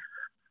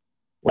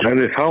 Og þegar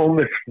við fáum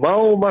með smá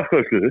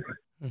markværslu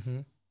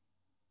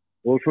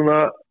og svona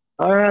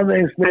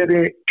aðeins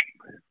meiri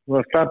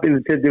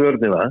stabilitet í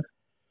vörnina,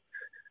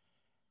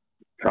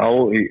 þá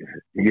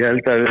ég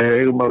held að við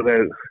eigum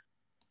alveg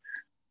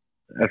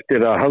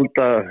eftir að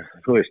halda,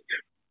 þú veist,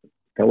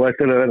 þá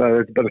ættir að vera,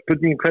 þetta er bara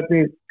spurning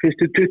hvernig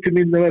fyrstu 20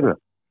 mínútur verða.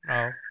 Já.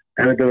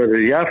 En þetta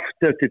verður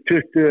jafnt eftir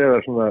 20 eða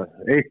svona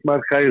 1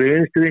 mark hægri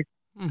vinstri,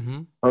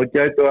 þá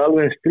gætu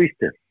alveg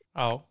strýttið.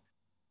 Já.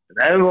 En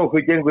ef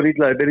okkur gengur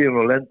illa í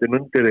byrjun og lendir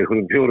undir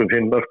einhverjum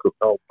 4-5 mörkum,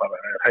 þá bara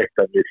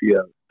hættar við því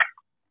að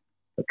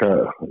þetta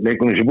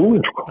leikunum sé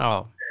búinn, sko.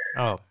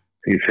 Já.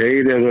 Því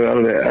þeir eru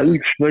alveg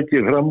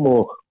eldsnöggir fram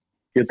og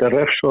geta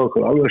refsa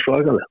okkur alveg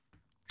svakalega.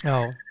 Já.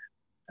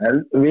 En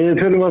við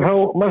þurfum að fá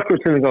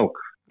markværslu í gang.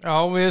 Já,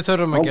 við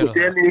þurfum að gera það.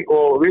 Ágúst Eli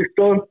og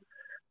Viktor,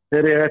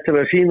 þeir eru eftir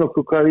að sína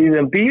okkur hvað í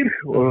þeim býr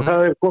og það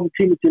er komið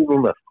tími til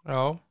núna.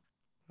 Já.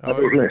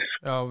 Það er hless.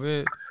 Já,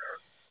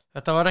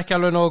 þetta var ekki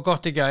alveg nógu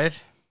gott í gær.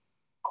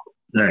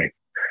 Nei,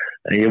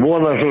 en ég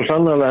vona svo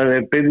sannarlega að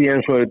þeir byrja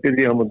eins og þeir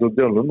byrja á mútið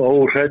dönum,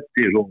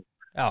 óhrættir og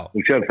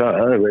þú sér það,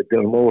 þeir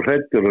eru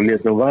óhrættir og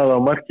létum vaða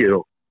á markið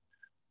og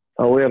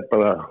þá er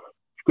bara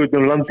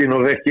skutum landin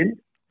og vekkin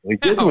og við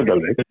getum þetta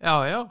alveg.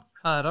 Já,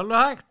 það er alveg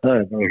hægt. Það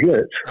er bara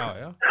hless.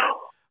 Já.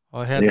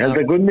 Ég held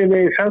að Gunni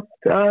megi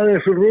samt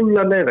aðeins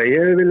rúlla meira.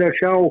 Ég vilja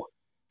sjá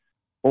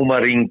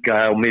Ómar Inga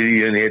á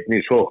miðjunni einn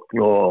í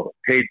sókn og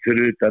Teitur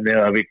utan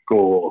eða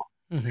Viggo og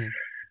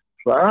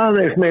svo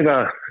aðeins meira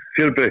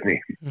fjölbreytni.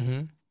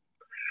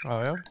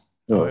 Já.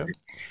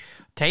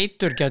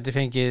 Teitur gæti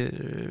fengið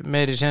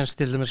meiri séns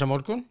til dæmis á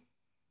morgun?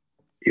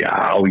 Já,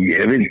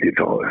 ég vildi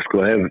þá,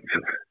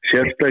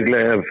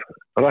 sérstaklega ef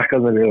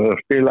rakkarnir eru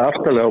að spila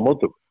aftarlega á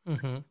mótum.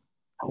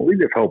 Þá vil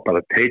ég fá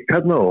bara Teit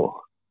hérna og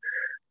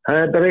það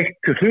er bara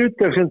eitt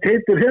hlutar sem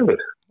Teitur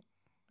hefur.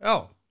 Já.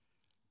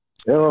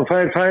 Ef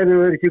hann færi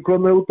og er ekki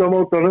komið út á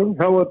mótunum,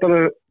 þá er bara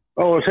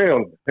á að segja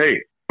hann, hei,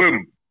 bum.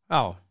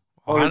 Já,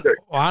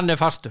 og hann er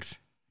fastur.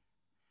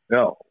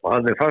 Já, og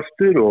hann er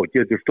fastur og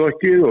getur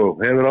stokkið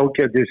og hefur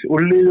ágætis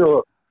ullið og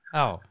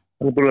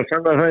hann er búin að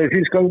sanna það í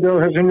Þýskalandi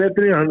á þessum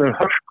vetri, hann er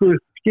harsku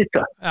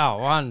skytta. Já,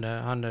 og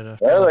hann er...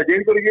 Ef það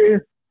gengur ekki,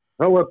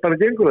 þá bara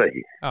gengur það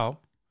ekki. Já.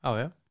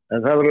 En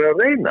það verður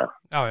að reyna.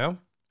 Já.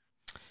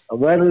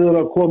 Það verður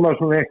að koma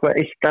svona eitthvað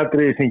eitt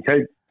atriði sem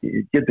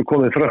getur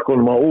komið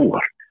frakkonum á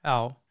óvart. Já.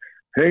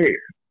 Hei,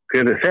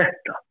 hver er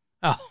þetta?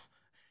 Já.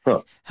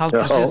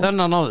 Haldur sér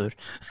þennan áður.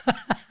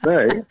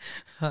 Nei.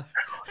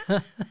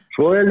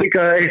 Svo er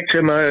líka eitt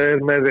sem er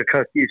með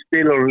kannski í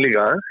spilunum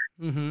líka.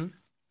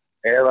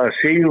 Ef að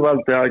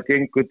Sigvaldi að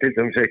gengur til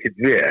dæmis ekkert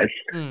vel,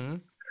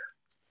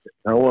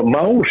 þá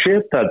má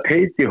setja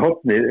Teit í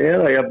hornið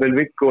eða jafnvel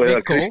Viggo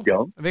eða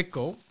Kristján.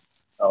 Viggo.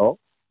 Já.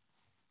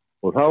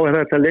 Og þá er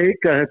þetta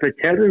leika, þetta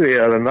kerfi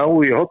að ná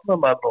í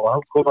hornamann og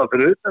hann koma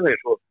fyrir utan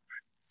eins og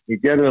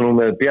ég gerði nú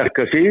með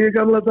Bjarka Sigur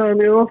gamla daga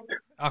mjög oft.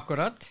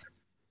 Akkurat.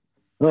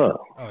 Já.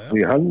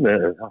 Því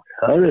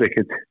það er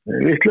ekkert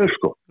vitlaus,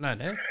 sko.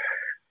 Nei.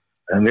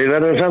 En við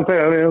verðum samt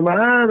að við höfum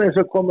aðeins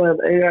að koma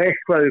eiga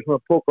eitthvað í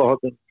svona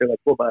pókahotnum til að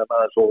koma þeim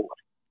aðeins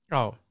óvart.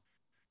 Já.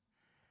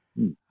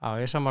 Já,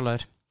 ég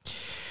sammálaður.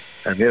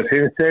 En ég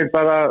finnst þeir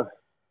bara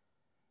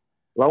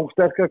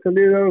langsterkast að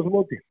liða á þessu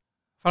móti.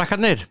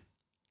 Frakkarnir?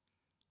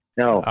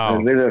 Já,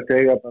 þeir virðast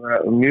eiga bara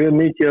mjög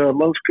mikið af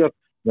mannskap.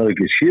 Það er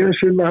ekki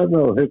síðansvinna hann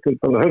og þetta er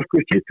bara hörku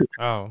skýttur.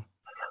 Já,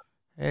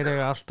 þeir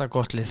eiga alltaf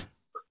gott lið.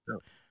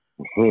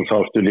 Svo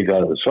sástu líka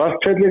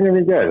Svartfellingin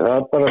í gær. Það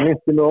er bara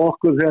myndin á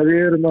okkur þegar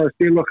við erum að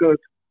spila okkar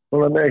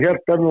með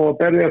hjartan og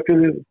berja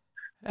fyrir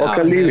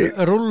okkar lífi. Já,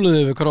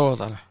 rúluðu við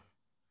Króatana.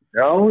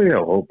 Já,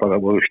 og bara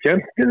voru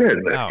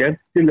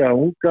skemmtilega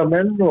unga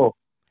menn og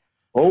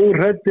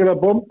óhræddir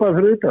að bomba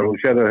fyrir utan. Þú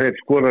sér að þeir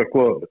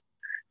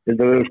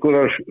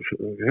skora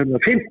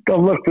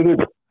 15 mörk fyrir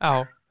utan. Já,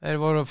 þeir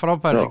voru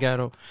frábæri í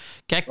gær og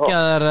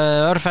geggjaðar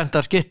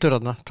örfenda skittur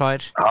þarna,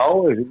 2. Já,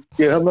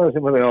 ekki þarna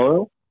sem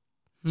hann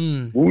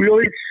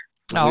Újóvic,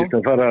 hann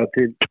að fara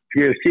til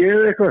PSG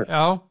eða eitthvað.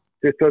 Já,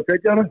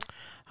 22 ára.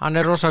 Hann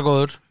er rosa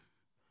góður.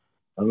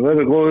 Hann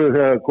verður góður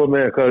þegar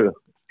komið eitthvað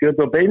kjöt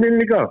á beinin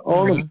líka á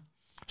honum.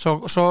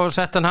 Svo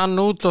sett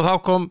hann út og þá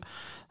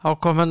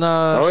kom hérna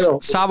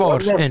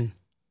Savor inn.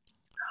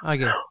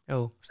 Ekki,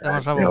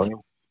 Stefán Savor.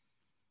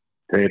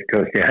 Þeir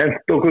kannski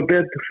hent okkur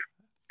betur.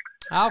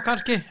 Já,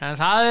 kannski, en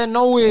það er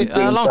nógu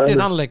langt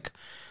í þannleik.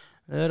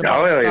 Við erum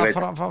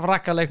bara að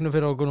frakka leiknum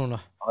fyrir okkur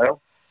núna. Já.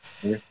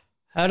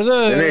 Herðu,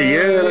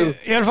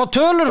 ég er að fá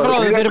tölur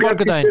frá þig fyrir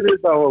morgundaginn.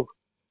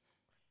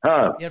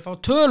 Ég er að fá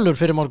tölur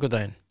fyrir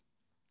morgundaginn.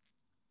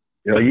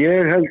 Já,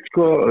 ég held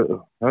sko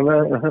það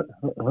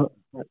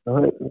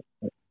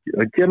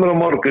kemur á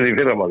morgun í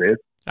fyrramálið.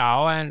 Já,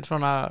 en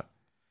svona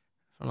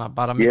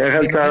bara ég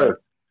held að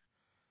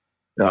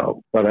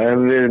bara ef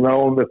við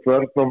náum með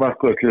vörn og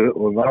markvörslu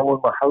og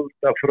náum að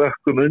halda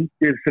Frökkum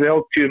undir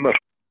 30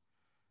 mörk.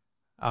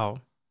 Já.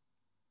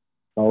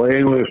 Þá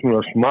eigum við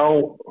svona smá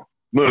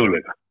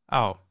möguleika.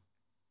 Já.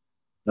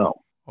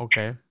 Ok.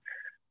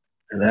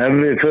 En ef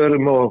við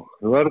förum á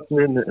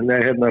vörnin,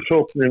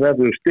 sóknin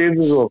verður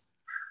stifð og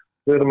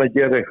förum að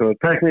gera eitthvað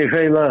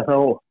teknífeila þá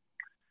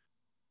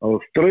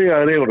strauja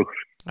það yfir okkur.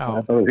 Það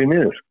er bara því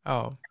miður. Já.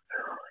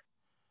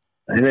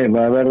 Nei,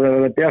 maður verður að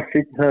vera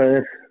bjartsýnn.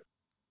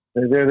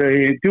 Þeir eru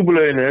í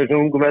djúpulauginu, þessu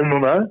ungu menn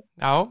núna.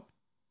 Já.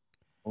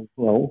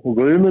 Og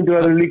Guðmundur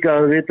verður líka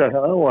að vita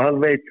það og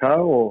hann veit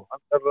það og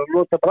hann verður að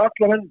lota bara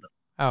alla menn.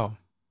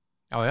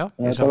 Já,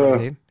 ég sammála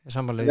því.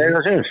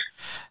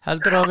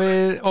 Heldur að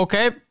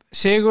við,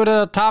 sigur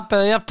eða tap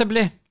eða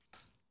jafntefli?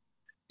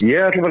 Ég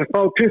ætla bara að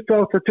spá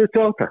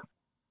 28-28.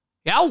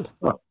 Já.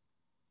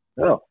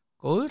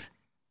 Góður.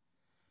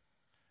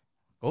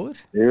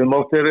 Við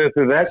mótið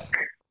þessu vegg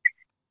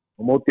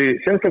og mótið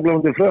sérstaklega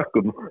mótið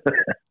Frökkum.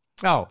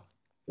 Já.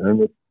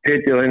 Þannig að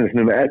tekið á einu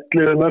sinni með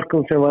 11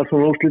 mörkum sem var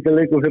svona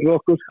úrslitaleikur fyrir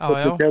okkur. Já.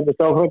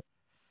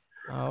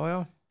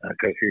 Það er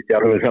kannski ekki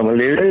alveg saman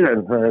liðið en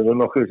það er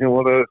nokkuð sem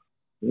voru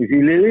í því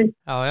liði.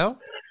 Já.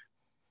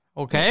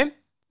 Ok.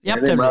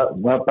 Jafntefli.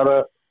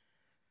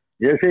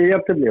 Ég segi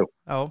jafntefli, já.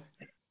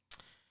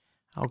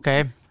 Ok,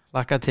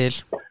 lakka til.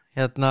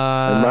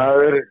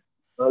 Maður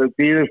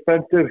býður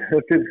spenntur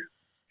eftir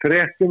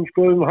fréttum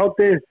skoðum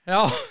hátið.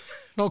 Já,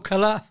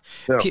 nokkala.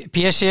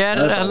 PCR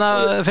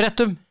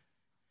fréttum.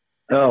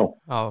 Já,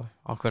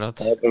 akkurat.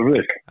 Það er bara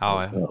hlust. Já.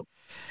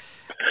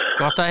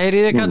 Gott að heyri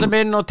þig, kallar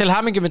minn, og til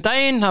hamingju með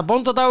daginn, það er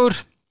bóndadagur.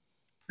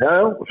 Já,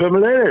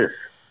 sömuleiðis.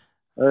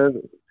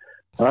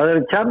 Það er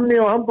kemmi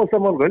og handbolta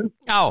morgun.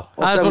 Já,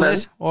 það er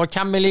svoleiðis. Og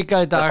kemmi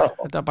líka í dag.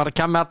 Þetta er bara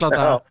kemmi alla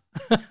dag.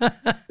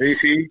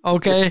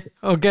 Ok.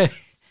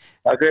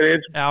 Takk fyrir.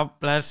 Já,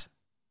 bless.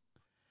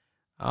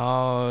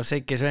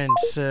 Siggi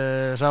Sveins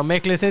sá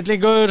mikli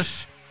snillingur.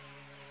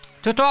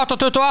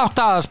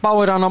 28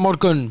 spáir hann á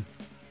morgun.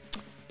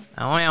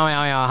 Já,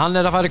 hann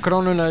er að fara í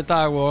krónuna í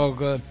dag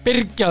og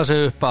byrgja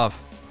sig upp af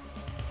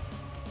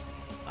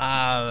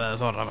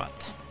Þorramat.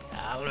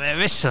 Alveg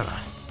vissur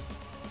það.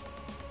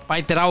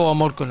 Bætir á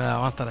morgun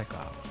eða vantar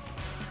eitthvað.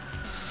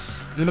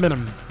 Ég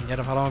er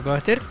að fara á eitthvað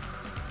eftir.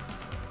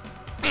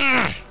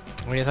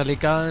 Og ég þarf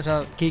líka aðeins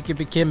að kíkja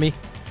upp í Kimi.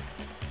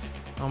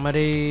 Þá maður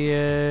í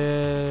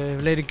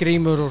fleiri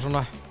grímur og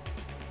svona.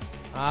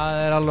 Það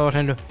er alveg á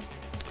hreinu.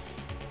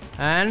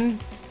 En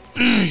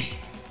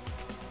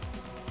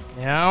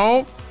já,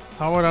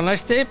 þá er hann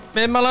næsti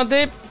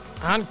viðmælandi.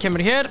 Hann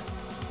kemur hér.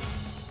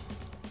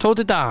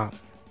 Tóti Dan.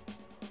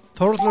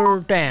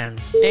 Þórður Dan.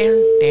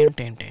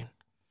 Dan.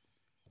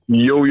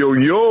 Jó.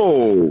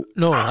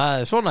 Nú, það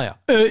er svona, já.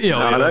 Jó.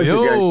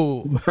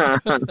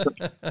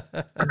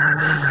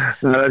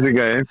 Það er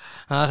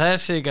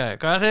þessi gæi.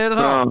 Hvað segir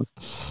það?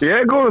 Ég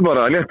er góður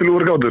bara,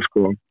 léttilegur gátur,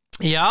 sko.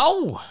 Já,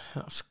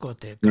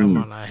 skoti,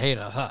 gaman að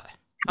heyra það.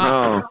 Já.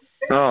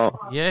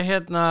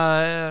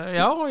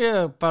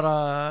 Ég bara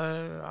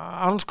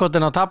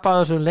anskotin að tappa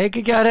þessum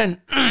leikigærin.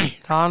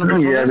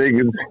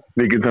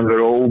 Við getum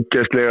verið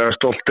ógeðslega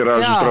stoltir af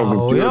þessum strákum.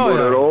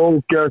 Við erum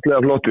ógeðslega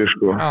flottir,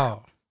 sko. Já.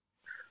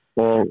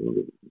 Og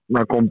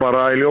það kom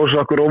bara í ljós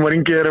okkur Ómar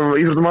Ingi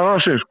íþróttumaður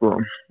aðsins, sko.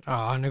 Já,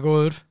 hann er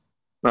góður.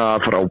 Já,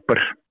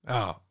 frábær.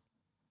 Já.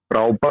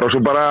 Frábær og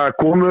svo bara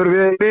komur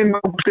við inn á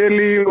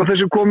Steli og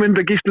þessu komind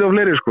að Gísli og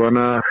fleiri sko,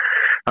 þannig að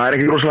það er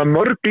ekki rosalega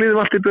mörg lið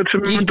allt í þetta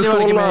sem Gísli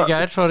var ekki með í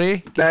gær, sorry.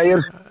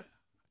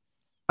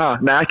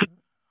 Nei, ekki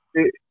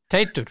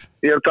Teitur.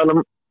 Ég er að tala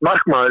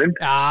markmaðurinn.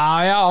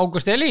 Já,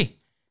 Ágúst Eli.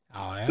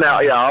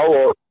 Já,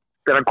 og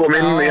þegar hann kom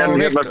inn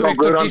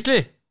Viktor Gísli.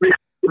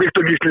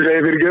 Viktor Gísli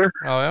segir fyrir ekki.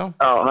 Já.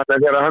 Þannig að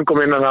þegar hann kom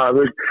inn að það,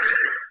 þú veist,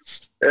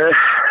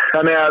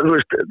 þannig að, þú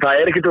veist, það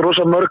er ekkert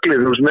rosa mörglið,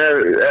 þú veist, með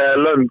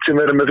lönd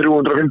sem eru með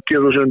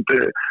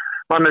 350.000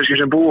 manneski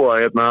sem búa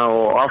hérna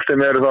og af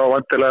þeim eru þá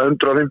vantilega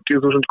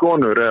 150.000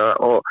 konur eða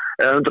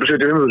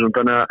 175.000,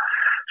 þannig að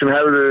sem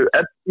hefðu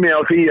efni á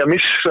því að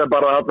missa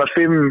bara þarna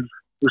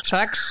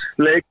 6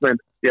 leikmenn,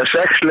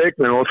 6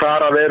 leikmenn og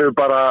þar að veru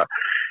bara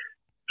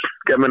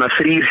ég meina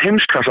 3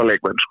 heimskassa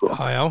leikmenn sko.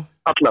 Já.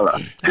 Allavega,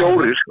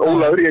 4,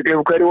 Ólafur, ég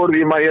glemur hverju voru,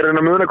 ég er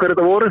að muna hverju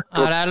þetta voru.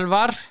 Það er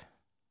Elvar.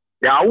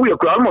 Já,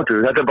 hvað almáttu,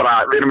 þetta er bara,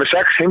 við erum með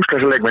 6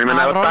 heimskassa leikmenn, ég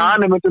meina ef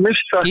Dani myndi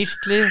missa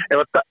Gísli,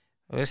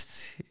 veist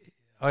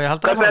og ég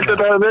haldi hvernig heldur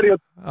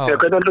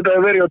þetta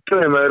að vera á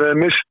töðum, það er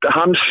mist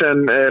Hansen,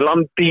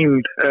 Landín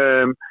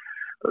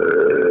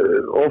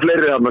og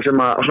fleiri þarna sem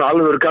að svona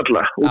alveg eru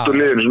galla út úr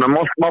liðinu, svona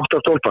mátt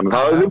af stólpanum,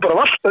 það er bara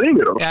valtað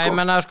yfir. Já, ég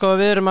menna sko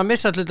við erum að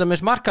missa til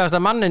dæmis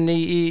markaðasta mannin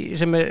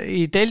sem er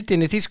í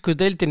deildinni, þýsku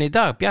deildinni í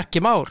dag,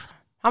 Bjarki Már,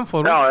 hann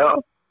fór út. Já,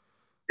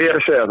 ég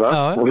er að segja það,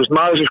 og þú veist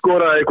maður sem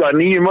skoraði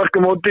eitthvað 9 marka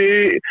móti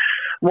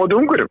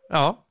Ungurum.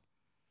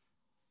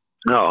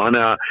 Já,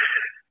 þannig að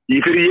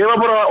ég var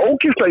bara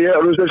ógifta,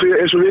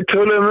 eins og við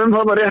töluðum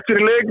þarna rétt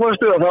fyrir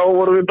leikmannstöð og þá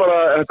vorum við bara,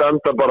 þetta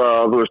enda bara,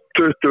 þú veist,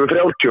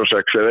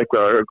 20-36 eða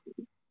eitthvað,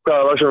 hvað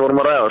var sem við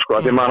vorum að ræða, sko,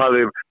 því maður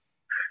hafði,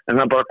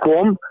 en það bara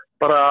kom,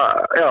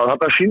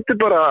 þetta sýndi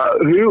bara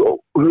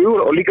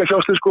hugur og líka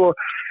sjástu, sko,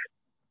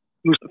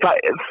 það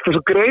er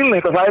svo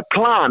greinlegt að það er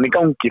plan í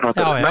gangi,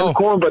 menn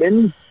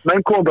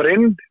komum bara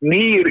inn,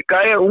 nýjir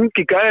gæjar,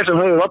 ungi gæjar sem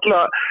höfðu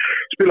alltaf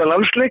spila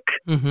landsleik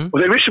og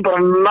þeir vissu bara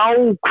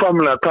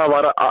nákvæmlega hvað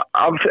var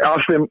af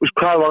þeim,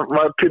 hvað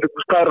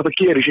er að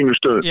gera í sínu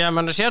stöðu. Já,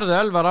 menn sérðu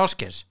Elvar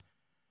Ásgeis.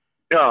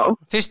 Já.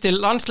 Fyrsti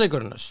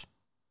landsleikurinn.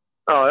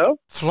 Já.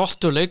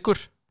 Flottur leikur.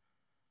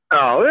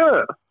 Já.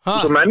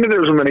 Svo mennir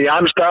þeir sem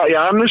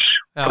Janus,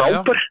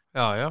 frábær.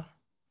 Já.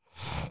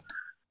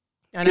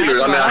 En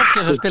Elvar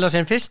Ásgeis að spila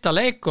sinn fyrsta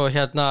leik og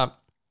hérna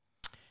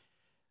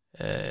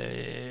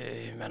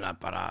ég menna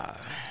bara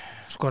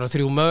skora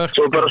 3 mörk.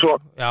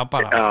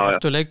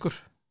 Flottur leikur.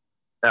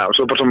 Já,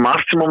 svo bara svo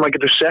margt sem maður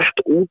getur sett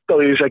út á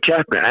því þess að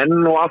keppni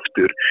enn og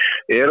aftur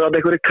eru að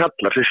einhverju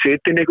kallar sem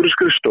sitja inn í einhverju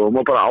skrifstofum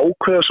og bara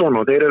ákveða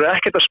svona og þeir eru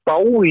ekkert að spá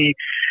í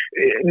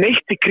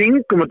neitt í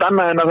kringum og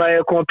annað en að það er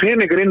að koma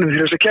peningur inn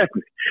fyrir þess að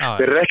keppni.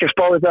 Þeir eru ekki að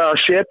spá í það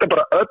að setja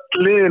bara öll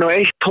liðin á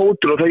eitt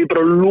hótel og það er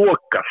bara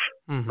lokað.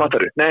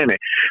 Fattar þú? Nei.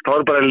 Það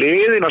var bara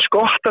liðin að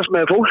skottast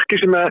með fólki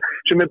sem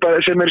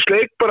er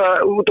sleik bara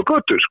út á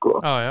götu,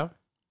 sko. Já.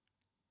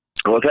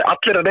 Og þeir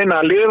allir að reyna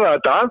að lifa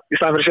þetta í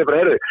staðan fyrir að segja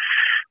bara,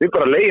 við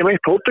bara leigjum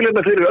eitt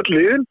hótelina fyrir öll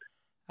liðin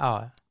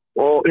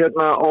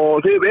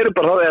og þið eru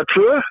bara það eða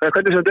 2, eða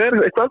hvernig sem þetta er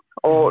eitthvað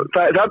og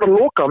það er bara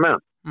lokað með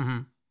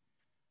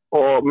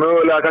og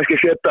mögulega kannski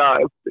setja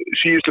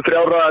síðustu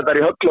 3 raðar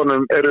í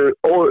höllunum er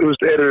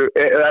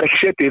ekki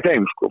setja í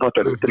þeim, sko,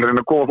 fattar þú, til að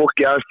reyna að koma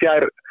fólki aðeins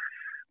fjær.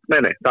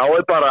 Nei, þá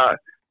er bara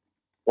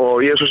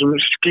og ég er svo sem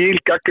skil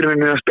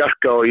gagnrýnin hans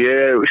Bjarka og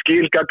ég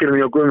skil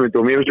gagnrýnin hjá Guðmund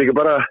og mér finnst líka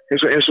bara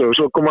eins og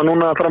svo koma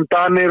núna fram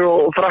Danir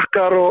og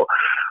Frakkar og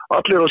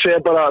allir og segja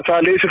bara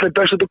það lýsir fyrir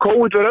best út og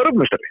COVID verið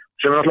Evrópumeistari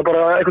sem er alltaf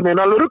bara einhvern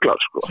veginn alveg ruglað,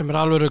 sko. Sem er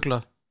alveg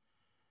ruglað.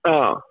 Já.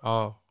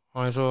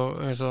 Og eins og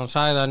hann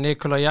sagði að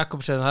Nikola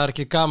Jakobsen það er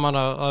ekki gaman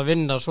að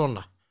vinna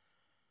svona.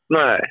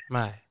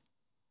 Nei.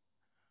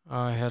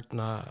 Og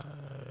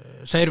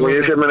þeir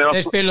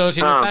spiluðu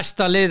sínu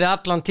besta liði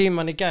allan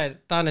tíman í gær,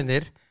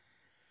 Danirnir.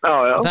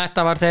 Já.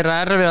 Þetta var þeirra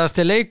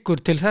erfiðasti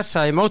leikur til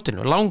þessa í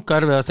mótinu, langa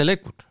erfiðasti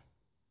leikur.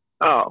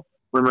 Já,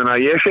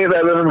 ég segi það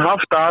að við höfum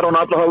haft Aron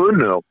alla hafa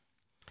unnið á.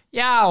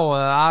 Já,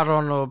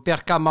 Aron og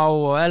Bjarka Má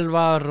og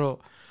Elvar og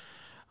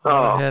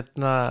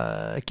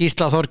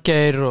Gísla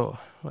Þorgeir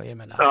og ég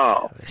meina,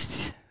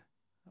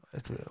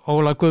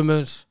 Óla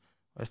Guðmunds,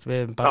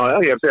 við höfum bara... Já,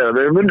 ég segi það,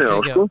 við höfum unnið á,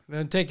 sko. Við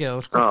höfum tekið á,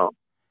 sko.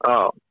 Já.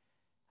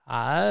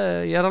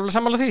 Ég er alveg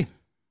sammála því.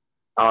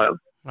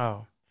 Já.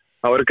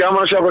 Það verður gaman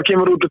að sjá hvað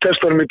kemur út úr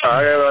testunum í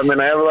dag ef það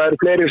eru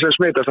fleiri sem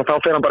smitast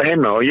þá fer hann bara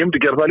heima og ég myndi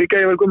gera það líka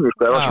ef ég verður Guðmundur,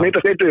 sko. Ef það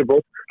smitast eitt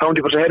viðbót þá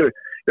myndi ég bara segja,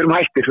 við erum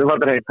hættir, við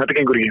farum heim, þetta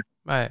gengur ekki.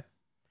 Nei.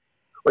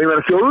 Og ég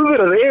meina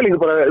Þjóðverðar er líka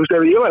bara, ef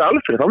ég væri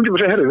Alfreð þá myndi ég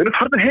bara segja, við erum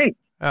farin heim.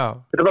 Já.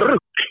 Þetta er bara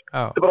rugl. Já.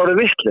 Þetta er bara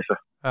orðið vitleysa.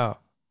 Já.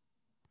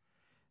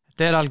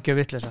 Þetta er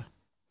algjör vitleysa.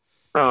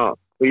 Já.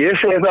 Og ég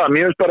segi það,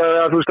 mér finnst bara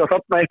að þú veist að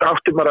þarna eitt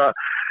átti bara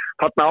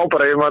þarna á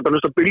bara, ég var að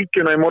hlusta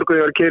bylgjuna í morgun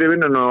ég var að keyra í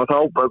vinnuna og þá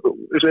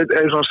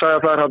eins og hann sagði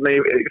það hérna í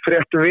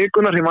fréttum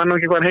vikunar, ég man nú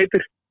ekki hvað hann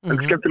heitir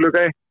en skemmtilega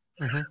gæi,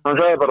 hann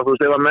sagði bara þú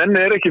veist, ef að menn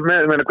er ekki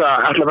með,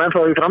 ætla menn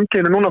þá í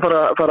framtíðinu núna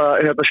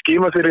fara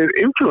skíma fyrir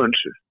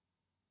influensu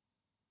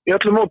í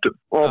öllum mótum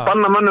og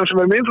banna mönnum sem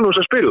með influens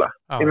að spila.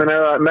 Ég meina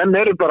að menn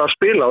eru bara að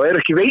spila og eru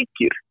ekki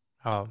veikir.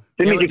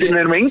 Þinn ekki til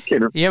með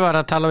einkennum. Ég var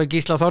að tala við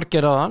Gísla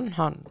Þorgeir á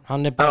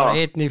hann bara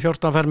einn í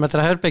 14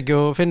 fermetra herbergi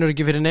og finnur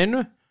ekki fyrir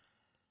neinu.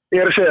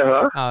 Ég að segja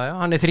það. Já,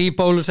 hann 3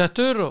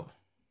 bólusettur og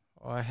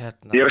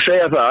hérna. Ég að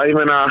segja það, ég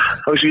meina,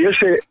 eins og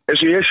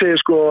ég segi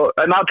sko,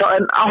 en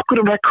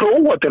ákveðum það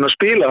Króatinn að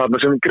spila þarna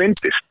sem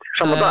greindist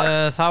saman dag?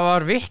 Það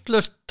var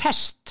vitlaust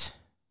test.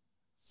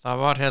 Það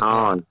var það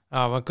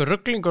var einhver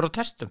ruglingur á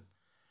testum.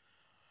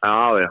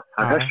 Já,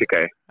 það þessi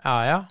gæi.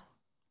 Já,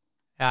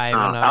 ég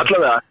meina.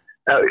 Allavega,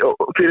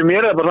 fyrir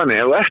mér er það bara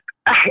þannig, ef þú ert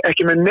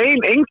ekki með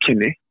nein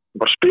einkenni,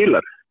 bara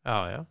spilar.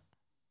 Já.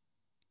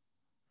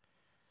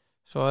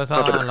 Svo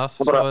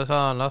það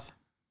annað.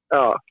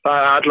 Já, það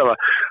allavega.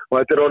 Og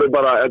þetta er orðið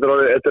bara, þetta er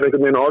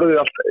einhvern veginn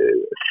orðið allt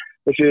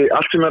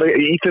sem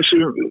í þessu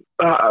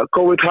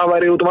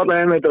COVID-hafæri út allan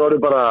heim, þetta er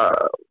orðið bara,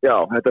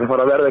 þetta er að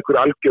fara að verða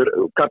einhver algjör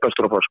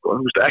katastrófa, sko.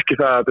 Þú veist, ekki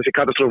það að þessi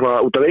katastrófa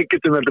út af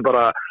veikindum, þetta er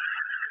bara,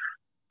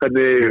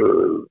 hvernig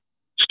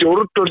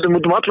stjórnvöldum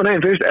út allan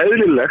heim finnst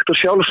eðlilegt og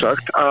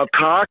sjálfsagt að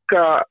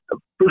taka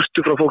burtu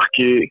frá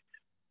fólki,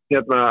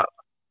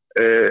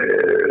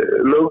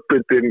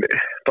 lögbundin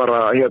bara,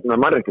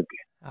 mannréttindi.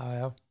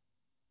 Já.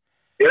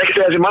 Ég er ekki að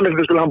segja þessi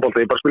mannréttindi spila handbolta,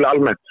 ég bara spila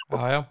almennt. Sko.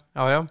 Já.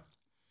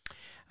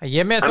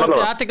 Ég með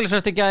þótti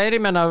athyglisvert ekki að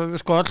ég menna,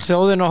 sko, all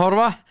þjóðin að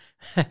horfa.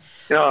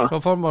 Svo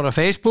fór maður á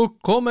Facebook,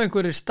 koma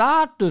einhverjir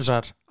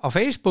statusar á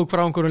Facebook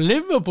frá einhverjum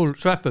Liverpool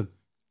sveppum.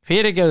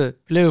 Fyrirgeðu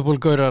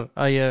Liverpool-gaurar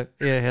að ég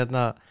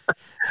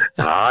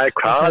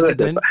hvað er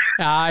þetta?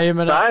 Já, ég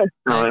meina,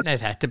 nei,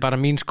 þetta er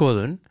bara mín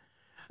skoðun.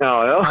 Já.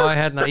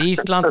 Og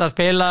Ísland að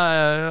spila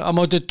á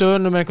móti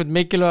Dönum einhvern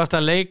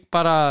mikilvægasta leik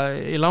bara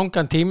í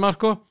langan tíma,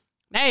 sko.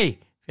 Nei,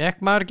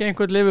 fekk maður ekki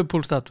einhvern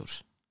Liverpool-status.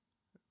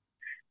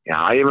 Já,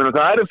 ég meina,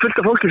 það eru fullt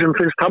af fólki sem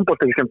finnst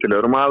handbolta ekki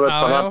skemmtilegur og maður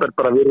ber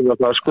bara virðingu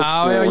að það, sko.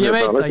 Já, ég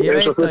veit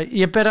það,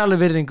 ég ber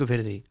alveg virðingu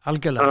fyrir því,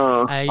 algjörlega.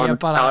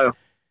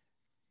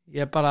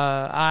 Ég bara,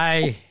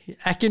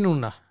 ekki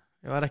núna.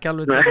 Ég var ekki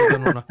alveg til þetta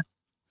núna.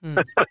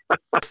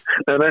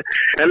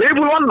 En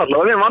Liverpool vann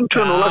allavega, við vann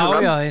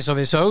 2-0. Já, eins og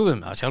við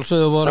sögðum,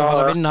 sjálfsögðu voru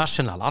að vinna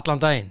Arsenal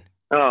allan daginn.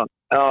 Já.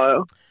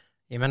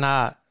 Ég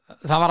meina,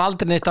 það var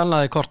aldrei neitt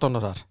annað í kortónu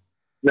þar.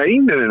 Nei,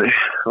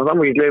 og það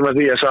má ekki gleyma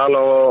því að Sala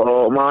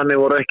og Mane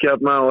voru ekki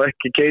hérna og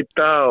ekki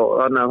Keita og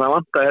þannig að það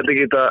vantaði heldur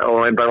ekki þetta og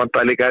einnig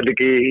vantaði líka heldur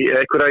ekki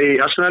einhverja í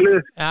Arsenalið.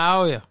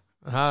 Já,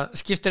 það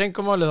skiptir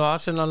engum máli og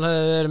Arsenal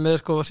hefði verið með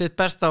sko sitt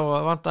besta og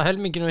vantaði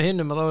helminginu við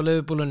hinnum og þá var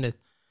Liverpool unnið.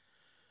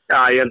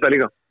 Já, ég held það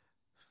líka.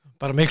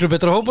 Bara miklu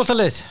betra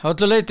fótboltalið,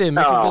 öllu leiti,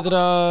 miklu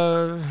betra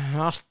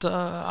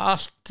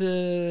allt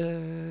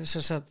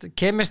sem sagt,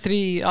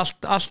 chemistry,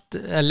 allt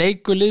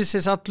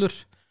leikuliðsins allur.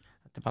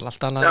 Þetta er bara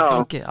allt annað í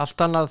gangi, allt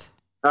annað,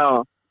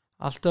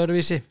 allt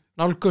öðruvísi,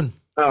 nálgun,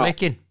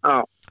 leikinn.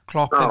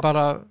 Klopp er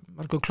bara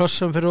margum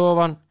klossum fyrir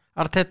ofan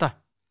Arteta.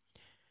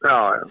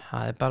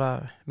 Það er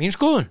bara mín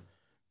skoðun.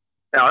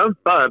 Já,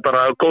 það er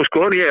bara góð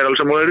skoðun, ég er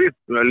alveg sammála því.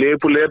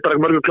 Liverpool er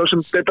bara margum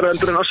klossum betra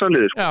heldur en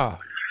Arsenal-liðið. Já.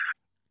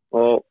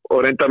 Og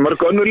reyndar mörg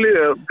önnur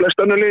lið, flest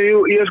önnur lið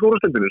í þessu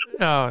úrstendinu.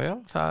 Já,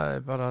 það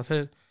er bara,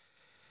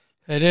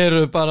 þeir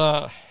eru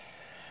bara...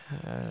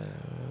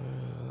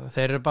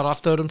 Þeir eru bara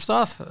allt öðrum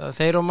stað.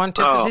 Þeir og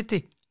Manchester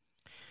City.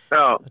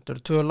 Þetta eru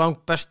 2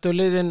 langt bestu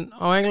liðin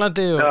á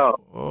Englandi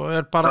og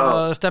er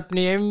bara stefni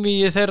í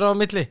einvíi þeirra á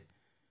milli.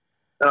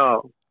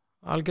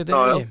 Algjört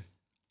einvíi.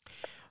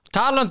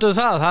 Talandu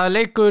það er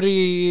leikur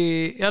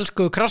í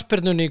elsku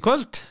krassbyrnunni í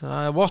kvöld.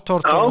 Það er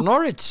Watford og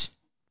Norwich.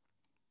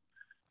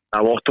 Já,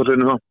 Watford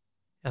það.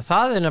 Já,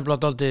 það er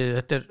nefnilega dálítið,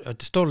 þetta er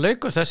stór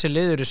leikur. Þessi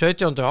liður í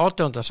 17. og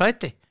 18.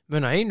 sæti.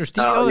 Muna 1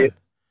 stíg á þeim.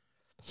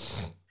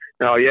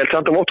 Já, ég held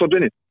samt að Watford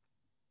vinni.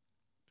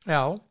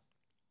 Já.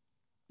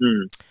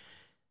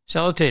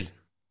 Sjáðu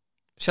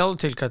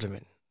til kallum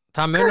minn.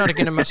 Það munar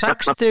ekki nema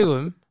 6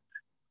 stigum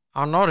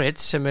á Norwich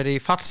sem er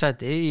í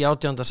fallsæti í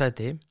 18.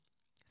 sæti,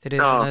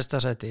 3. næsta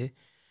sæti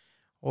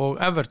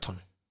og Everton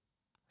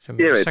sem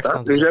er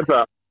 16. sæti.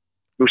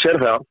 Þú sér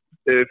það,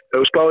 ef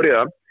þú spáir í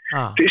það.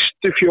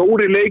 Fyrstu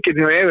 4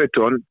 leikirnir hjá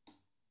Everton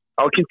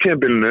á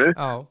kynnttímabilinu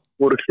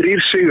voru 3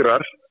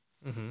 sigrar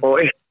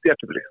og 1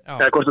 jafntefli.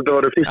 Eða hvort þetta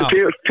voru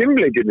fyrstu 5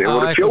 leikirnir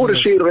voru 4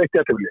 sigrar og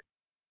 1 jafntefli.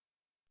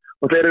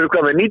 Og þeir eru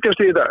hvað með 19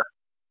 stig í dag?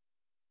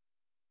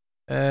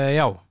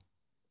 Já.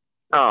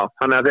 Já,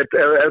 þannig að ef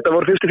þetta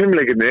voru fyrstu 5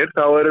 leikirnir,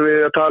 þá erum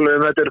við að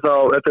tala þetta er þá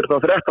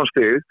 13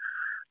 stig.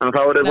 Þannig að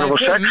þá erum við að fá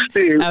 6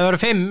 stig. Það voru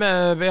 5,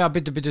 já,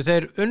 byttu,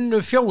 þeir unnu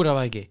 4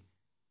 var ekki?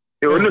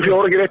 Jú, unnu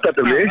 4 ekki veitt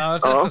jafntefli. Já, það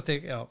er 13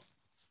 stig, já.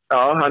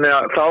 Já, þannig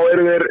að þá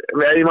erum við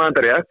í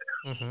maðandarétt.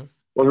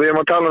 Og við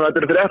erum að tala þetta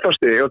eru 13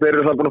 stig og þeir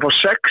eru þá búin að fá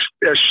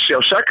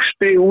 6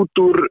 stig út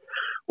úr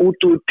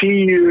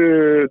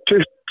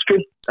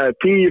 10,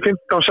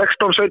 15,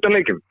 16, 17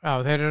 leikjum.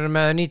 Já, þeir eru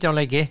með 19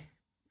 leiki.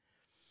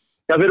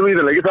 Já, þeir eru með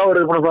 19 leiki, þá eru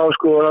þeir búin að fá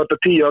sko,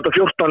 10,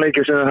 14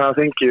 leiki sem það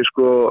fengið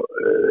sko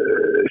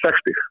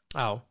 60.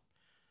 Já,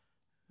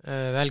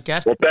 vel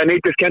gert. Og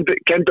Benítez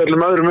kendi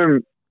öllum öðrum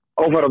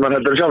ófærandan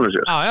heldur í sjálfum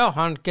sér. Já,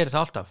 hann gerir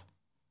það alltaf.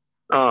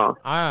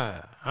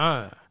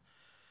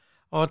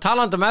 Og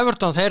talandi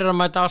Everton, þeir eru að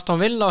mæta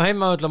Aston Villa á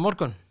heimavelli á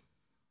morgun.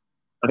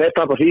 Þeir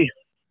tapar því.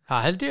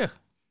 Það held ég.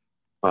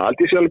 Það held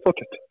ég sé alveg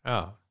pottet. Já,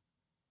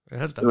 ég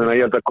held að.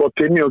 Ég held að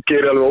Coutinho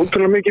gerir alveg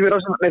ótrúlega mikið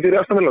fyrir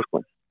Aston Villa, sko.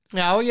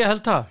 Já, ég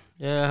held það.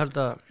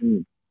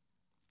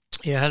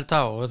 Ég held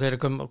það og þeir eru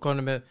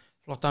konið með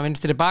flotta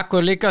vinstri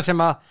bakvörð líka sem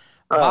að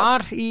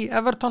var í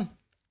Everton.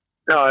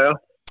 Já.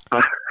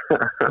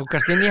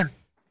 Lucas Digne.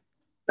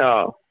 Já.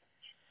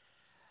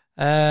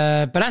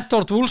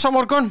 Brentford Wolves á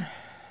morgun.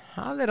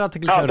 Það er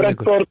athyglisverður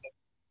leikur.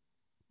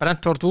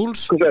 Brentford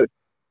Wolves.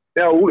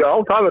 Já,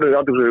 það verður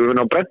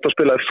athyglisverður. Brentford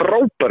spilaði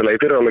frábærlega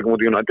í fyrirháleikum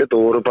út í United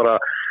og voru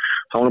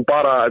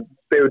bara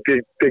David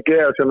De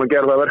Gea sem að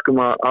gera það verkum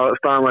að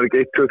staðan var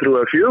ekki 1, 2, 3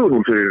 eða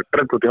 4 fyrir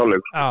Brentford í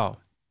hálfleik. Já.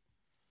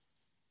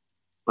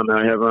 Þannig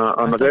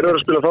að þeir eru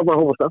að spila frábæra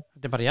fótbolta.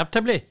 Þetta er bara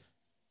jafntefli.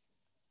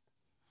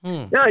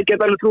 Já, ég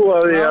get alveg trú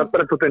að því að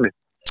Brentford vinni.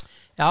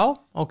 Já,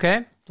 ok.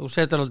 Þú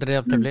setur aldrei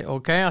jafntefli.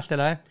 Ok, allt í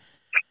lagi.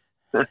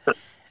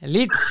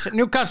 Leeds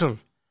Newcastle.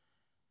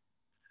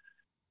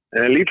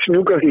 Leeds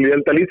Newcastle, ég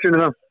held að Leeds vinni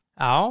það.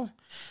 Já.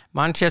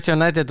 Manchester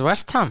United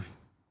West Ham.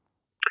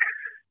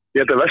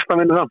 Ég held að West Ham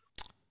vinni það.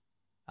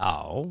 Já.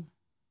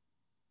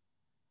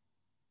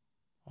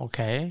 Ok.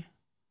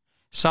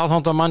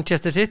 Southampton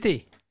Manchester City.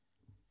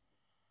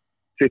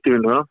 City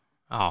vinni það.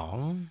 Já.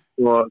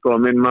 Og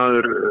minn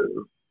maður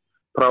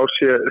Prás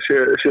sé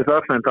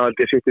það, en það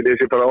held ég City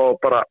sé bara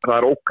það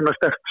er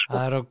ógnastert.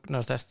 Það er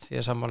ógnastert, ég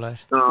er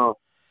sammálaður.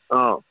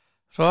 Já.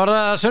 Svo er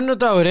það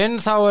sunnudagurinn,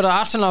 þá er það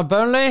Arsenal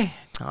Burnley.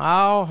 Já,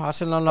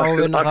 Arsenal ná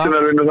vinna það.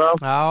 Arsenal vinna það.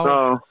 Já.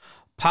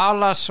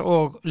 Palace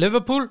og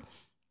Liverpool.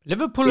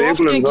 Liverpool er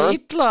oft gengi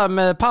illa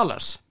með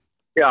Palace.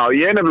 Já,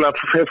 ég nefnilega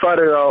hef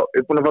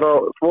búin að fara á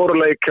 2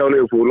 leiki á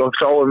Liverpool og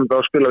sáum það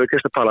að spila við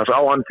Crystal Palace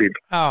á Anfield.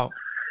 Já.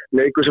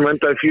 Leikur sem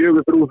endaði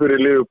 4-3 fyrir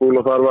Liverpool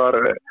og þar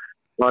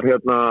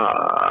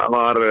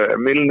var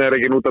Milner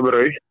ekki út af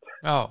rautt.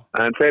 Já.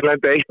 En þeir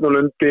lendi 1-0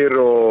 undir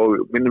og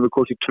minnum við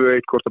kosti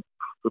 2-1 kosti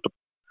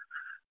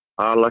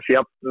Palace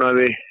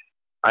jafnaði.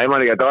 Æ,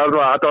 man ekki,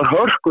 þetta var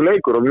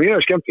hörkuleikur og mjög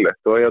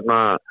skemmtilegt og já.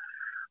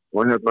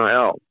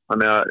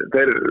 Þannig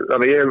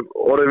að ég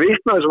orðið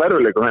vitna þessum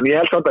erfiðleikum, en ég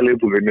held samt að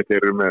Liverpool vinni,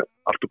 þeir eru með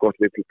allt og gott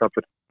lið til það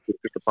fyrir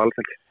fyrsta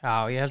Palace. Já,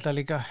 ég held að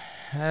líka.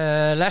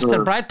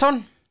 Leicester Brighton.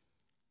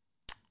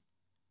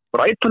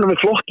 Brighton er með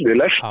flott lið.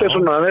 Leicester er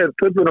svona, þeir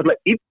töfum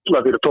náttúrulega illa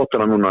fyrir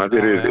Tottenham núna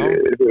fyrir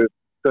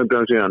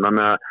stöndum síðan,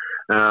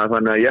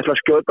 þannig að ég ætla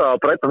að skjóta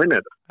að Brighton vinni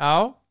þetta. Já,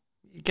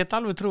 ég get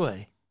alveg trúið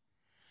því.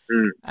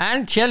 En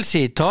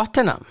Chelsea,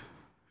 Tottenham.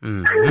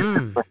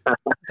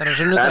 Það er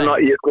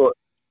sunnudaginn.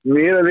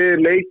 Mér að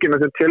við leikina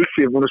sem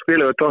Chelsea er búin að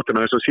spila við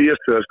Tottenham eins og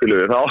síðast þegar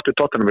spiluðu, það áttu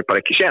Tottenham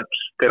bara ekki séns.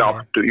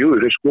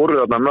 Þeir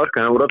skoruðu þarna mörk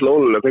en það voru alltaf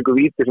ólulega, fengu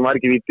víti sem var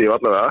ekki víti og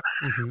allavega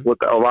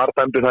og var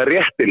dæmdu það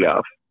réttilega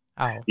af.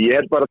 Ég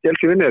er bara að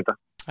Chelsea vinni þetta.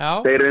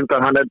 Þeir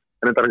hann er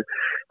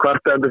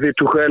kvartandi því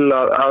Tuchel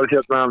að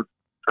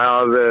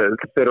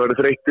þeir eru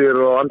þreyttir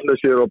og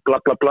andlausir og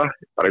bla bla bla.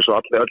 Það er eins og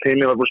all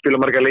heimli var búin að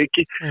spila marga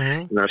leiki.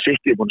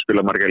 City er búin að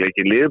spila marga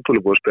leiki, Liverpool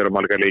er búin að spila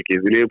marga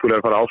leiki. Liverpool er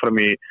að fara áfram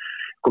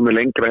komið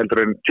lengra heldur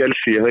en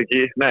Chelsea, eða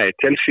ekki? Nei,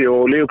 Chelsea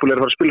og Liverpool er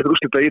að fara að spila fyrir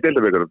úrslita í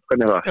deildarbikarnum.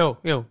 Hvernig er það?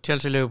 Jú,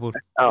 Chelsea-Liverpool.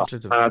 Já,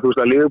 þú veist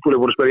að Liverpool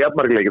er búin að spila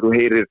jafnmargleiki. Þú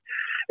heyrir,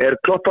 er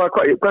Kloppa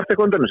hvert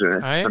ekki undan þessu?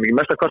 Það er ekki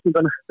mesta hvert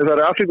undan, það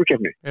er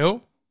Afríkukeppni. Jú.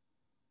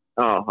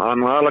 Já,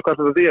 hann var alveg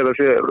hvert undan því,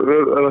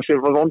 það sé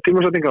von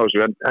tímasetning á þessu,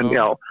 en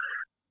já,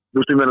 þú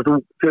veist, ég meina,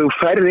 þegar þú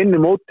ferð inn í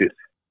mótið,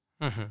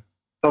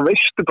 þá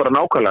veistu bara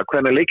nákvæmlega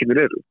hvernig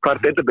leikinir eru, hvað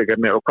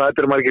deildarbikarnir og hvað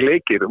þetta eru margir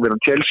leikir. Við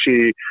erum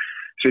Chelsea,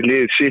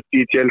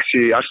 City,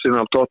 Chelsea,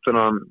 Arsenal,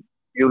 Tottenham,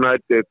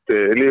 United,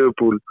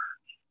 Liverpool.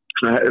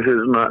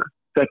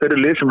 Þetta eru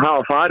lið sem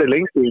hafa farið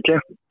lengst í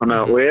keppni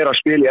og er að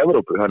spila í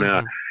Evrópu. Þannig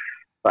að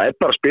það er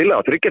bara að spila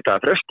á 3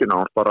 daga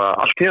frestina og bara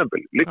allt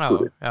tímabil, liggur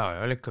við. Já,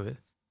 liggur við.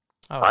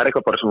 Það er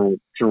eitthvað bara sem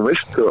þú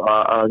veist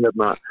að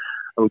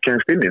þú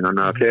kemst inn í.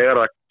 Þannig að þegar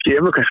það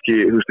kemur kannski,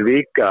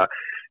 vika,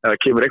 eða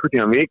kemur einhvern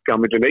tíma vika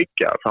á milli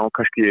leikja, þá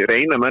kannski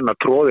reyna menn að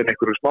tróðin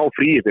einhverju smá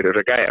fríi fyrir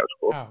þess að gæja,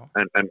 sko.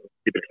 En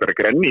ég vil ekki vera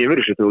grenni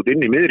yfir þessu þegar þú ert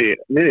inn í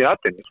miðri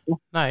aðinni, sko.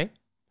 Nei,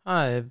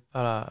 það er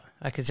bara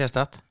ekkert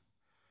sérstætt.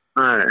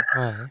 Nei.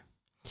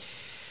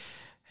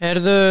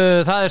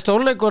 Það er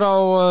stórleikur á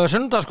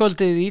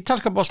sunnudagskvöldið í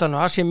ítalska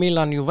boltanum, AC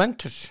Milan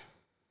Juventus.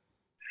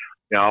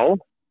 Já,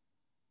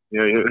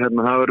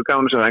 það verður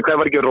gaman að segja. En hvað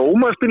var ekki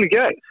Róma að spila í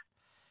gær?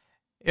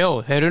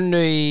 Jó, þeir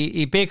unnu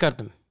í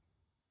bikarnum.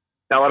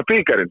 Já, var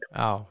bíkarinn?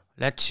 Já,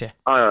 Lecce.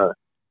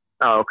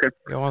 Já, ok.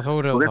 Jóhann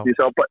Þóri og þá.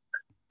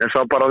 Ég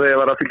sá bara þegar ég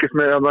var að fylgjast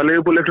með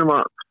Liverpool sem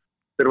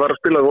þeir var að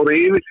spila, voru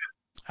yfir.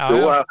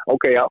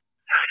 Ok, já.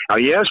 Já,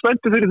 ég er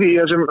spenntur fyrir því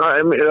að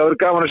það verður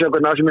gaman að sjá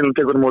hvernig AC Milan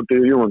tekur móti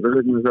Juventus.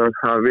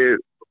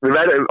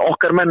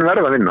 Okkar menn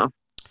verða að vinna.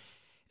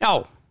 Já.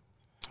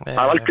 Það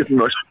er algjörn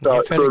nátt.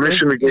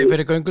 Ég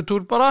fer í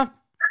göngutúr bara.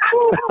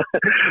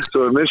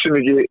 Svo við missum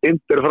ekki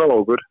Inter frá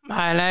okkur.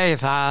 Nei,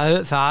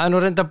 það er nú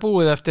reynda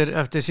búið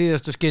eftir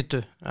síðastu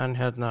skyttu en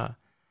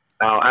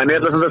Já, en ég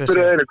ætla að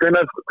spyrja einu,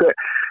 hvenær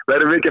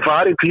verðum við ekki að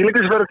fara í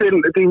pílíkisferð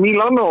til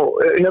Mílanó,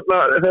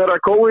 þegar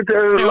að COVID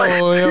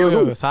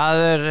Jú, það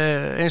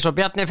eins og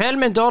Bjarni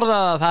Felmynd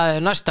orðað að það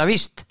næsta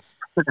víst.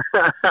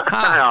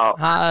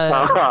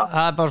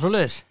 Það bara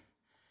svoleiðis.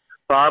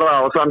 Fara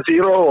á San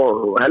Siro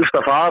og helst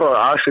að fara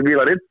á AC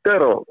Milan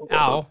Inter og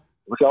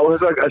sjá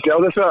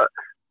þessa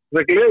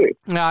gleði.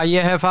 Já,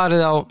 ég hef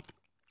farið á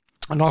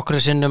nokkru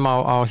sinnum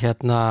á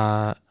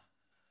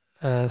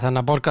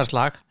þennan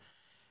borgarslag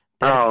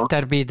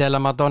Derby della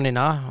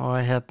Madonnina og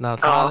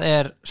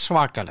það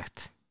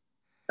svakalegt.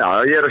 Já,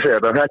 ég að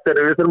segja þetta,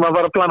 við þurfum að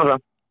fara að plana það.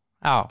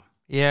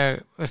 Já,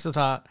 veistu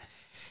það,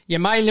 ég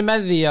mæli með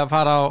því að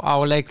fara á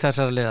leik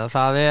þessara liða,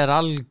 það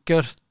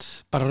algjört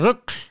bara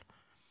rugl.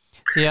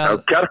 Því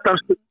að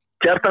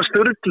Kjartan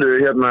Sturlu,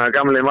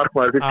 gamli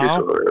markmaður Fylkis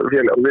og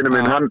vinur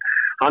minn,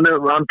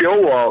 hann bjó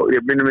ég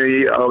minnum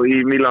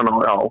í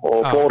Mílanó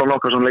og fór á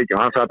nokkra svona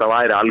leikjum, hann sagði að það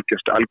væri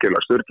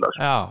algjörlega Sturla.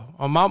 Já,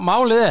 og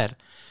málið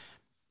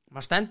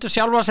maður stendur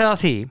sjálfa sig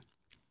að því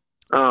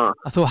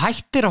að þú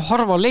hættir að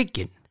horfa á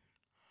leikinn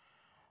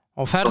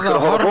og ferð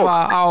að horfa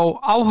á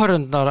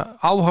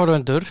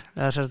áhorfendur,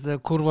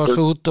 kurva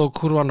Sút og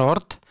kurva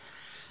Nord,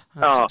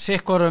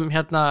 sikkurum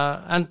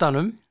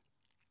endanum,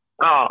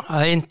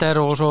 að Inter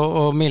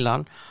og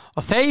Milan,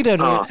 og þeir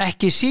eru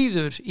ekki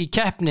síður í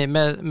keppni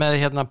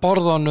með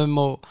borðunum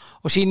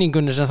og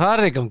sýningunni sem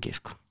það í gangi,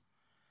 sko.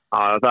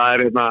 Það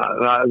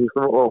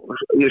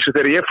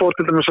þegar ég fór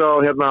til dæmis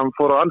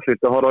fór á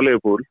Anfield að horfa á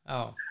Liverpool,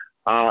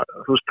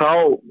 þú veist,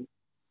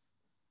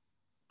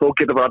 þá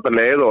getur bara alltaf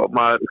leið og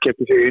maður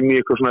keypti sig inn í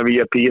eitthvað svona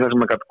VIP þar sem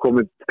maður gæti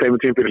komið 2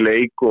 tímum fyrir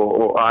leik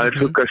og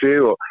aðeins hugga sig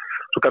og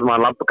svo gæti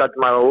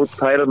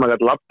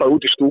maður labbað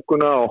út í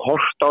stúkuna og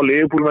horft á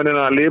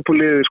Liverpool-mennina,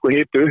 Liverpool-liðið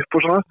hitu upp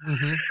og svona.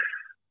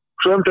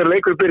 Svo þegar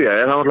leikur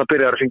byrjaði, þá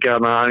byrjaði að syngja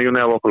You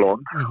Never Walk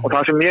Alone og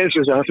það sem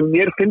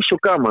mér finnst svo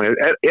gaman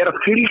að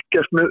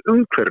fylgjast með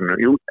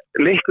umhverfinu,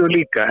 leiknum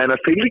líka, en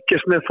að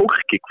fylgjast með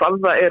fólki, hvað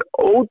það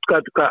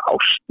hvað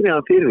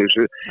ástriðan fyrir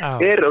þessu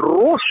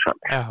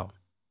rosalega.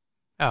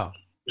 Já.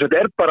 Þetta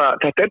er bara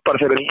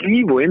þeirra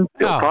líf og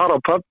yndi og fara á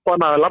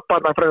pöbbana,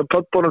 labba frá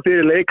pöbbunum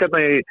fyrir leikarna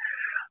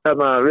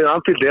við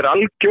Anfield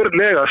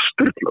algjörlega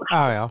sturglað.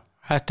 Já,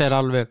 þetta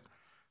alveg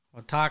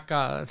og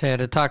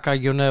þeir taka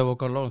You Never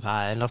Walk Alone,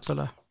 það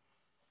náttúrulega.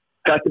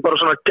 Þetta bara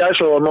svona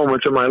gæsaða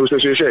moment sem maður, þess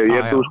að ég segi,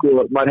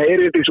 maður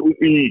heyrir þetta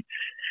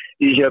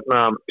í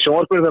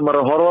sjónvarpinu þegar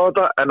maður að horfa á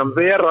þetta, en að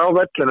vera á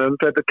vellinum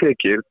þetta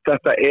klikir,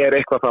 þetta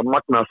eitthvað það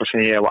magnasta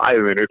sem ég hef á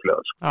æfinu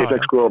upplifað. Ég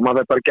fekk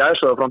maður bara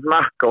gæsaða frá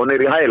nakka og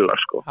niður í hæla,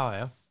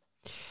 Já.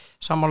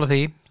 Sammála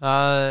því,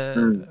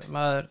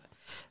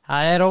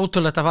 það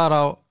ótrúlegt að fara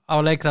á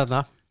leik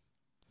þarna.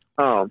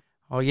 Já.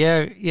 Og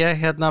ég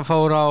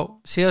fór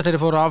síðast þegar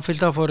ég fór á Anfield,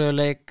 fór ég á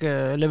leik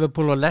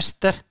Liverpool og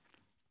Leicester.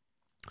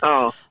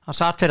 Það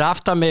satt fyrir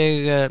aftan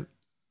mig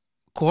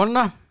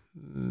kona,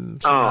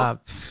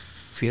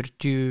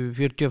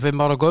 45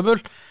 ára gömul,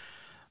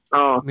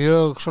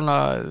 mjög svona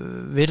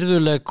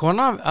virðuleg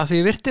kona, að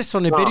því virtist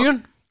svona í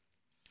byrjun.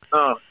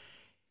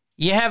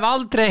 Ég hef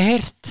aldrei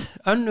heyrt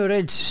önnur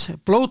eins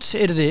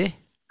blótsyrði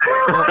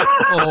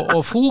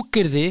og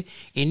fúkyrði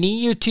í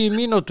 90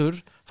 mínútur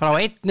frá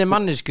einni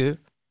mannesku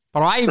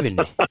bara á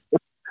ævinni.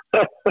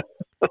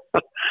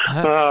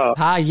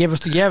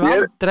 Ég hef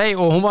aldrei,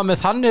 og hún var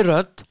með þannig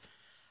rödd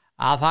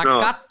að það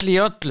gall í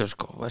öllu,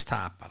 veist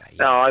það bara.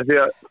 Já, því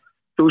að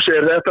þú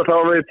segir þetta, þá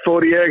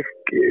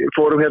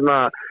fórum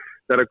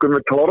þegar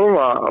Gummi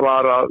Torfa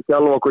var að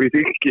þjálfa okkur í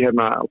Fylki,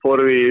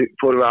 fórum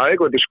við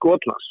aðeins til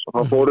Skotlands og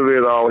þá fórum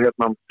við á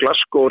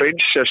Glasgow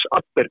Rangers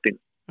Aberdeen.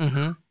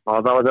 Og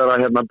það var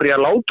þegar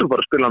Brian Lauter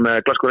bara að spila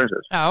með Glasgow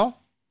Rangers. Já.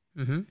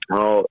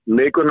 Og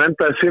leikurinn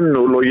endaði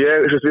 5-0 og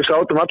við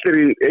sátum allir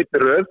í einni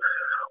röð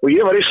og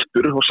ég var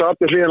ystur og sat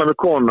í hliðina með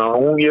kona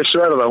og ég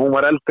sverða, hún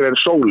var eldri en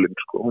sólin,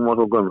 hún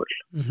var svo gömul.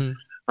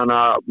 Þannig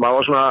að maður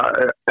var svona,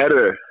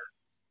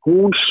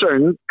 hún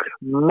söng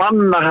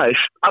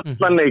mannahæst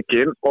allan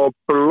leikinn og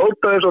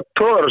blótaði svo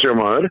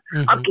tóðarasjómaður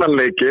allan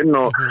leikinn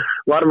og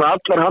var með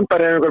allar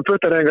handarhefingar,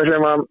 puttarhefingar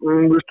sem að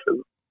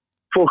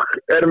fólk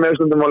með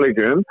stundum á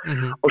leikunum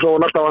og svo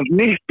var alltaf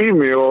nýtt í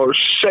mig og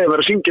segði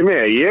mér að syngja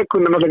með. Ég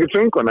kunni náttúrulega ekki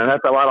söngun en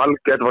þetta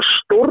var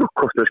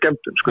stórkostið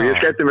skemmtun. Ég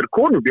skemmti mér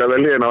konunglega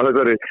vel hérna á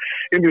þessari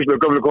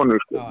indvíslega gömlu konu.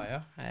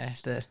 Já,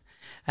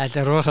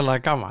 þetta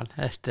rosalega gaman.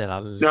 Þetta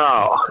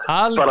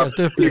algjört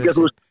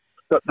upplifun.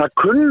 Það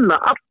kunna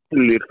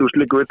allir,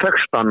 líka við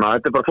textana,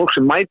 þetta bara fólk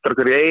sem mætar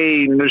okkur í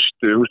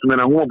einustu, hún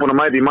var búin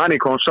að mæta í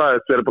Manicon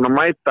sagðist, þeir eru búin að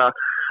mæta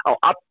á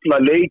alla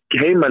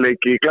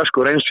heimaleiki í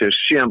Glasgow Rangers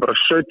síðan bara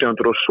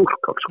 1700 og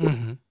súrkál,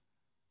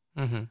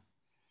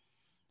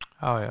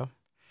 Já.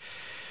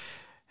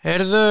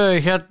 Heyrðu,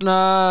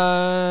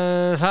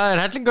 það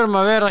hellingur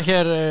að vera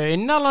hér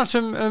innanlands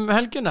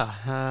helgina,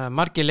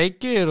 margir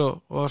leikir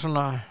og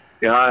svona.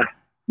 Já,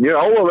 mjög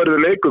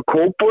áhugaverður leikur,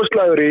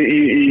 Kópavogslægur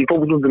í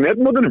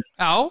fótbolti.net-mótinu.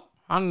 Já,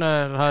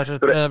 það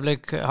þessi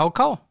Breiðablik HK.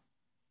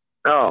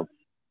 Já.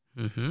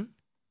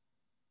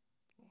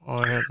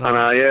 Og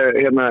þannig að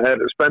ég er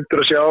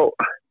spenntur að sjá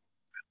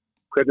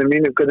hvernig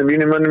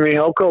mínum mönnum í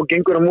HK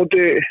gengur á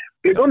móti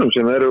Blikunum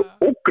sem eru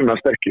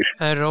ógnasterkir.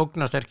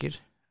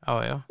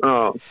 Já.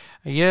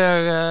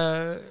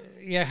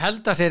 Ég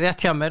held að sé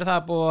rétt hjá mér, það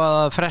er búið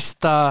að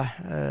fresta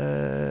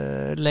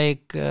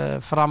leik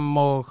Fram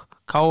og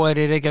KR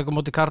í Reykjavík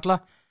móti Karla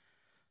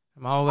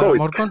sem á að vera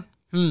morgun.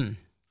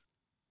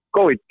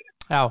 COVID.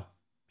 Já,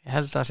 ég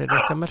held að það sé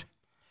rétt hjá mér.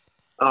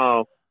 Já.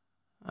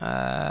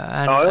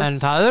 En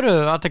það eru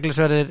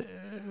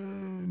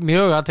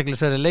mjög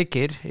athyglisverðir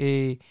leikir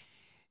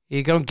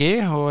í gangi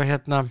og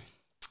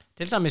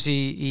til dæmis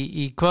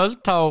í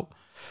kvöld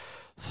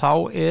þá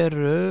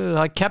eru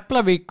það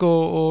Keflavík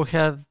og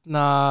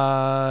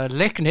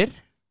Leiknir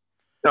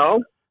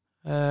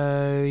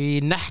í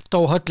Netto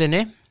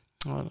höllinni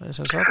ég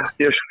sá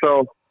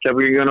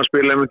Keflavík að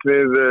spila einmitt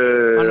við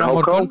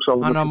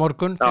hann á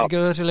morgun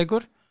fyrir þessi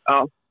leikur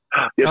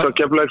ég sá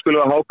Keflavík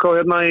spila við HK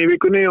hérna í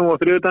vikunni og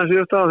þriðjudaginn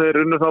síðasta og þeir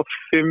runnu þá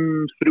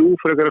 5-3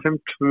 frekar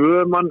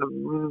 5-2 mann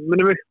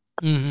minni mig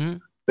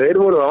þeir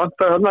voru að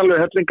vanta þarna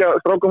alveg hellinga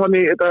strákum hann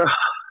í þetta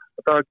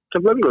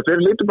Keflavík og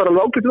þeir lítur bara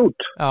lágið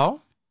út Já.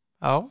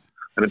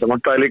 En þetta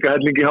vantaði líka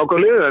hellingi HK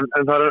lið en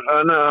það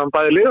hann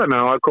bæði liðana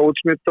það var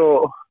Coachmit og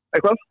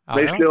eitthvað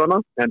veisliðana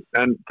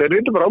en þeir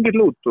lítur bara ágætt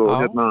út og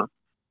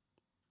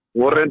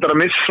voru reyndar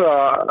að missa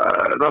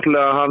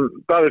náttúrulega hann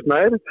Davíð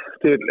Snær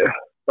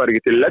var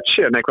ekki til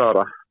Lecce en eitthvað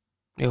ára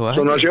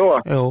svona að sjóa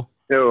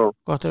Jú,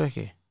 gott ef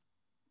ekki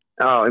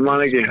Já, ég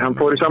man ekki, hann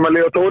fór í sama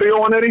lið og Dóri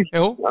Jóhann er í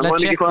Jú,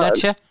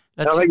 Lecce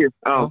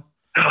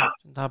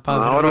Það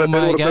bara Róma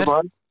í gær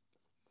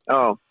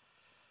Já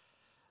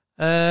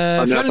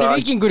Fjölnir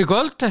Víkingur í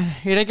kvöld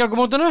í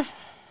Reykjavíkurmótinu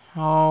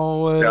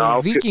á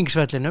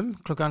Víkingsvellinum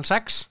klukkan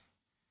 6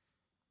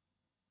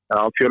 Já,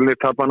 Fjölnir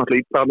tapar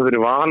náttúrulega íbæðan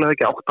fyrir val eða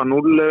ekki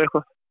 8-0 eða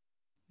eitthvað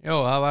Jó,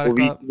 það var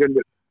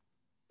eitthvað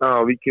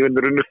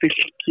Víkingur unnur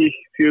Fylki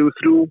 4-3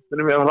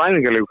 það var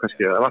ræningarlegu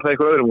kannski, var það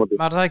eitthvað öðrum móti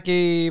Var það ekki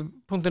í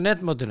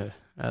 .net mótinu?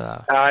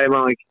 Já, ég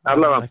man ekki,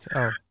 allavega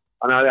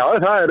Þannig að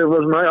það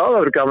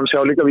verður gaman að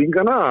sjá líka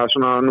Víkingana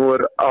svona nú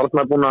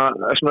Arnar búin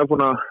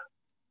að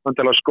hann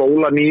til að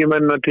skóla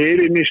nýjumennina til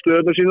inn í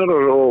stöðuna sínar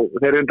og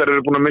þeir reyndar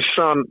eru búin að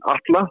missa hann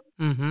alla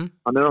hann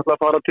náttúrulega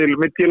að fara til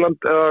Midtjylland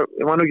eða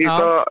ég man ekki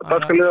hvað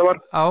dagskalið það var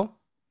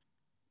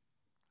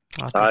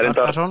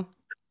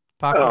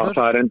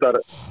það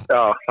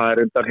er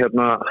reyndar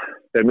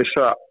þeir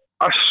missa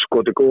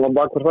Askoti góðan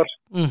bakvörð þar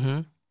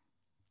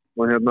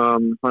og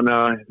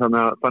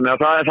þannig að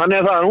það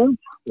er nú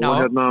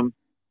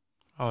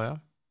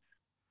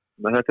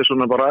og þetta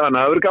svona bara það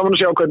verður gaman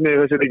að sjá hvernig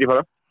þessi ekki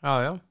fara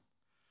Já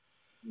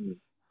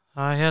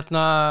Það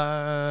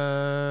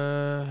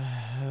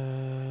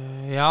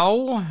já,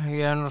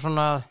 ég er nú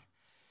svona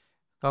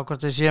hvort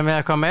þið sé með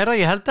eitthvað meira,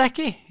 ég held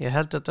ekki ég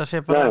held þetta sé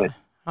bara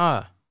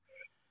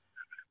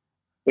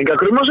Enga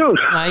krummasögur?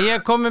 Nei,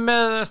 ég komi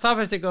með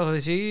staðfesting á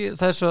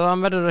þessu að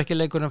það verður ekki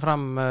leikurinn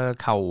Fram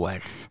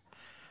KR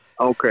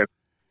Ok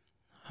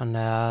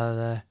Þannig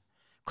að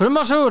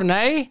krummasögur,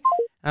 nei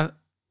en,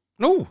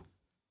 nú,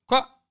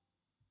 hvað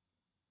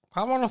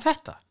var nú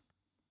þetta?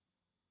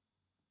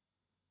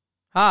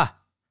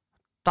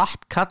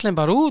 Datt kallinn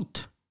bara út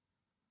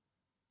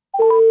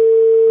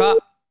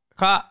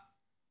Hvað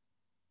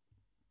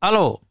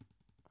Halló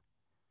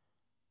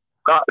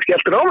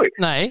Skelltir á mig?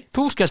 Nei,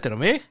 þú skelltir á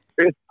mig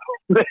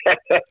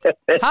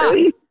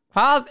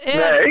Hvað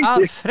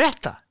að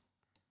frétta?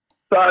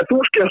 Þú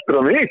skelltir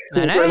á mig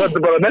Nei Þetta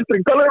er bara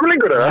nettring talaður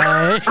lengur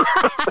Nei,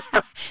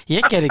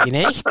 ég ger ekki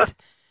neitt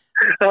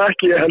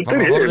Ekki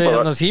heldur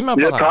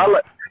Ég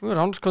tala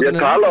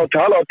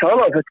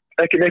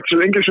ekki neitt svo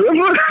engi svöld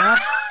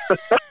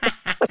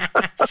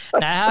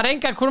Nei, það er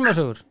enga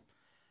kurmasögur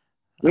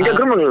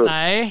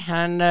Nei,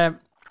 en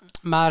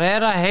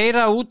maður að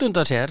heyra út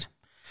undan sér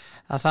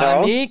að það er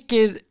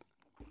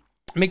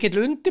mikill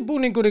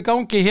undirbúningur í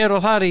gangi hér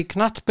og þar í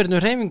knattspyrnu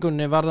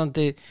hreyfingunni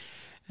varðandi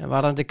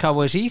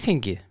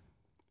KSÍ-þingi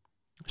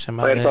sem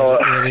að er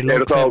í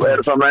lok febrúar.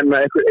 Er það menn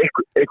að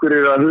einhver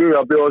er að huga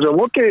að bjóða sig á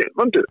móti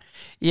vöndu?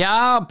 Já,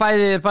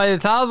 bæði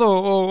það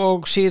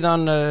og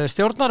síðan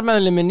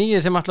stjórnarmeðlimi nýju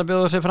sem ætla að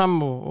bjóða sig fram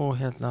og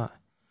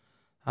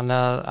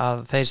þannig að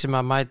þeir sem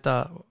að mæta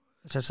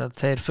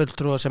þeir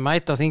fulltrúa sem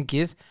mæta á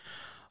þingið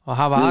og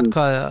hafa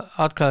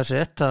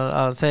atkvæðisrétt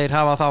að þeir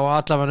hafa þá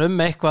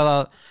allavega eitthvað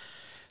að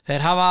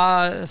þeir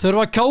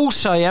þurfa að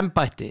kjósa í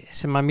embætti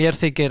sem að mér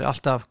þykir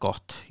alltaf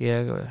gott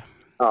ég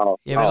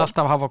vil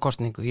alltaf hafa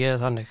kosningu, ég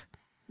er þannig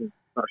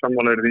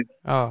sammála því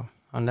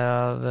þannig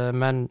að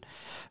menn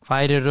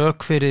færi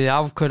rök fyrir því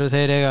af hverju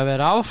þeir eiga að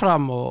vera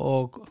áfram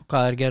og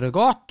hvað þeir geru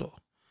gott og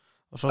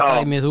svo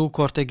dæmið þú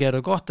hvort þeir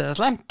geru gott eða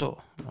slæmt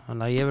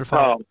þannig að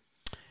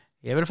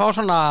ég vil fá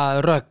svona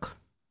rök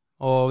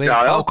og vil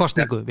fá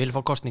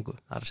kosningu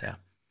þar að segja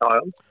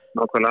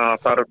nákvæmlega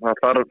það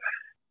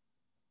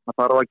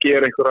þarf að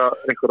gera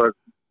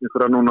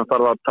einhverja núna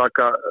þarf að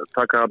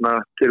taka hana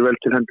til vel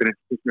til hendinni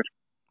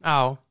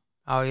Já,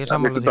 ég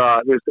sammála því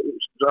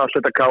allt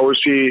þetta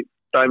KSÍ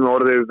dæmi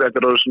orðið þetta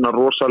er svona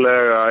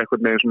rosalega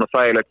einhvern veginn svona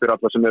þægilegt fyrir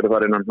alla sem eru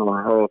þar innan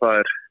og það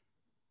er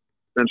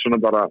en svona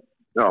bara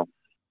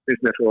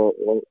finnst mér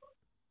og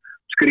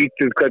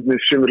skrítið hvernig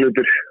sumir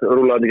hlutir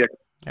rúlaði í gegn.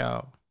 Já,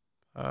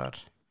 það er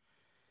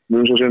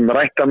Nú svo sem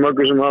rætta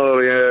möggu sem hafa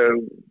og ég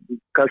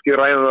kannski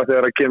ræða það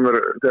þegar kemur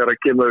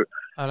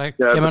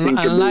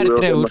nær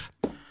dregur.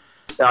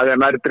 Já, þegar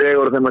nær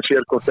dregur og þegar maður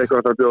sér hvort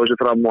eitthvað að bjóða sér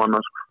fram og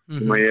annars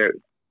sem að ég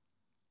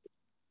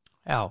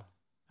Já.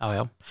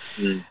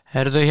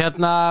 Herðu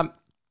hérna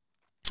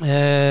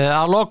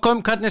að lokum,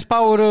 hvernig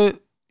spáru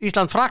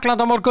Ísland-Frakkland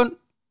á morgun?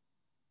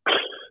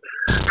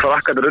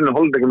 Frakkland runni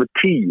holdi ekki með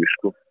 10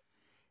 sko.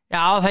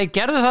 Já, þeir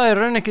gerðu það í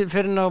raun ekki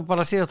fyrir ná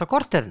bara síðasta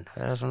korterinn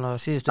eða svona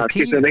síðustu 10. Það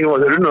skiptir engum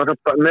að þeir runni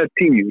með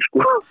 10 sko.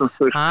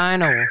 I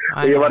know.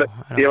 Ég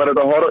var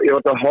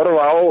að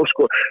horfa á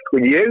sko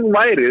ég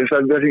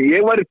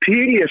væri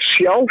til í að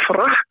sjá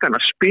Frakkana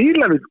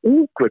spila við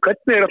Ungver,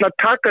 hvernig er alltaf að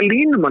taka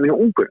línumann í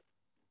Ungver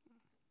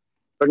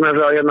vegna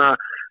þess að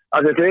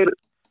að þeir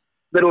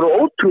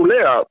voru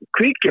ótrúlega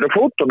kvikir á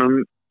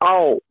fótunum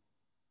á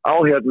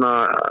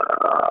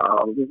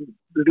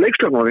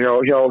leikstjórnum hjá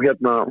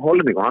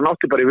Hollendingum. Hann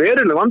átti bara í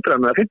veruleg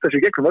vandræðum með að finna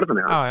sig gegnum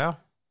vörðunni. Já,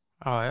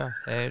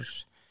 þeir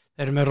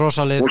eru með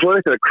rosalið. Og svo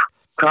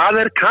hvað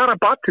er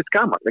Karabatic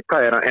gamall?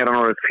 Hvað er hann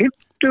árið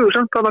 50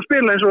 samt að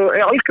spila eins og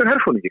algjör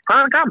herfóningi?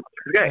 Hvað er gamall?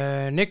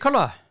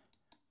 Nikola?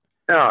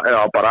 Já,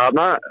 bara hann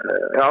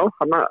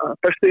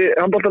besti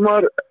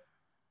handboltamaður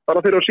bara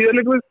fyrir á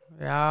síðarleikum.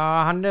 Já,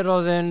 hann er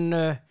orðinn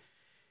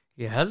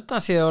ég held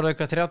að sé orðið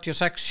eitthvað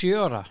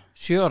 36-7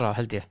 ára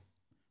held ég.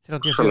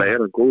 Rosalega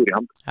er hann góður í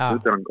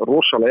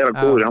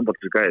handball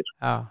þessi gæðir.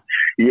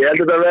 Ég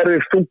held að það verði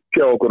þungt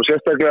hjá okkur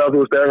sérstaklega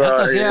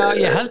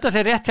ég held að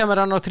sé rétt hjá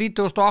mér hann á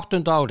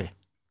 38. ári.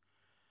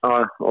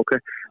 Ok.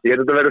 Ég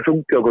held að það verði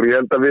þungt hjá okkur. Ég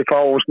held að við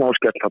fáum smá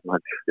skell þarna.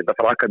 Ég held að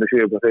Frakkarnir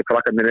séu þegar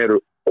Frakkarnir eru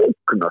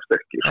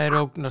ógnasterkir. Það eru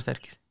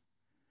ógnasterkir.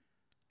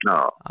 Já.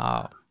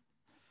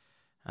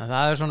 En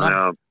það er svona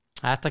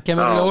þetta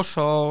kemur ljós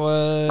og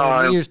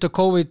nýjustu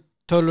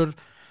COVID-tölur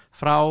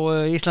frá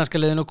íslenska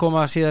liðinu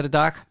koma síðar í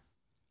dag.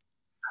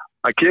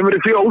 Það kemur í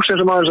fjós eins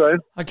og maður sagði.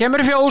 Það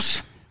kemur í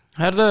fjós.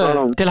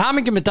 Herðu, til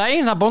hamingju með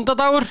daginn, það er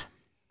bóndadagur.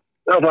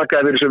 Já,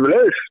 þakka fyrir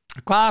sömuleiðis.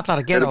 Hvað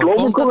ætlar að gera á bóndadaginn? Er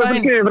blómin komin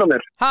til þín frá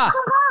mér?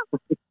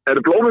 Er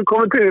blómin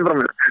komin til þín frá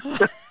mér?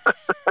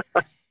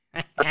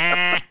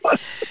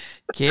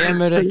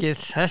 Kemur ekki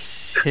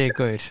þessi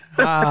gaur.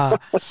 Já.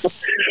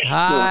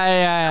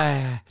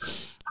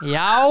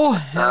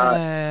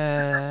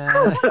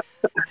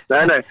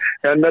 Nei,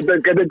 þetta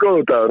er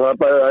góð dagur.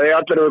 Það er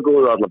allir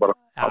góð allar bara.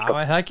 Já,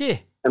 er það ekki?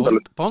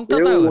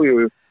 Bóndadagur?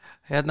 Jú.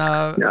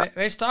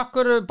 Veistu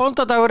okkur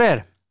bóndadagur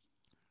er?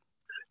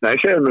 Nei,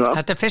 segðu mér það.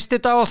 Þetta er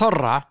fyrsti dag á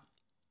Þorra.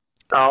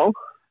 Já.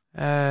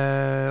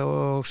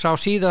 Og sá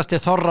síðasti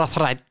Þorra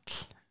þræll.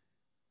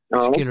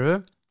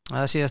 Skilurðu?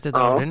 Það er síðasti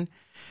dagurinn.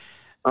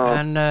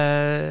 En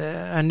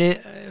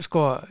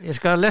sko, ég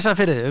skal lesa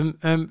fyrir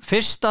þið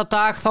fyrsta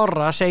dag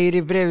Þorra segir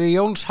í bréfi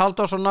Jóns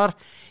Halldórssonar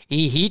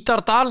í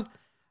Hítardal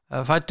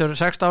fæddur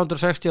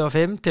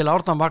 1665 til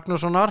Árna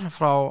Magnússonar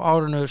frá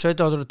árinu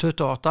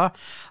 1728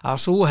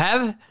 að sú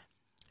hefð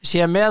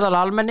sé meðal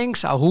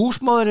almennings að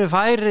húsmóðinni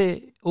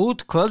færi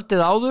út kvöldið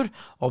áður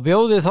og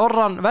bjóði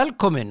Þorran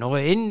velkominn og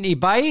inn í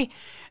bæ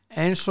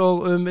eins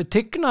og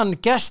tignan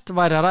gest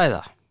væri að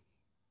ræða.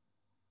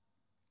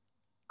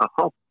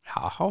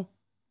 Já.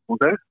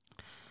 Ok.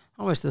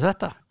 Þá veistu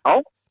þetta.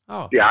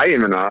 Já, ég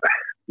meina,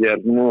 ég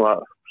er nú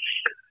að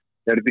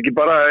er þetta ekki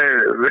bara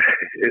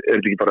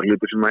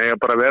hlutur sem að eiga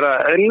bara að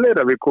vera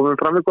eðlilegir að við komum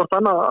fram við hvort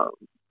annað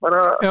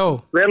bara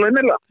vel og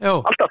innilega.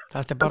 Alltaf.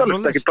 Þetta er bara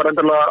svolítið. Ekki bara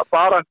endilega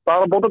bara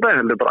bóndadaginn,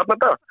 heldur bara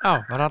allan dag. Já,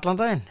 bara allan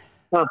daginn.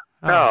 Já,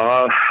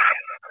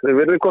 við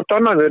verðum hvort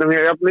annað, við erum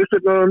hér jafn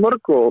misluð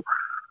mörg og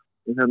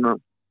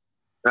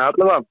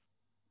allavega.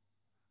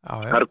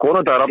 Það eru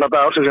konundagar allar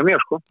dag ársins sem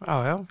ég, sko.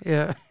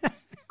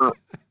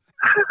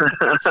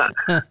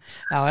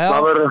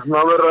 Maður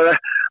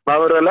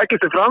verður að leggja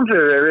sig fram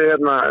fyrir við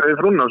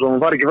frúna svo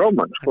hún fari ekki frá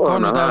mann sko.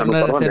 Konudagurinn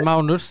er eftir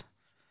mánuð.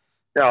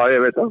 Já, ég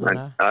veit það.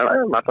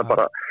 Þetta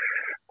bara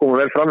koma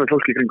vel fram með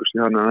fólki í kringu sig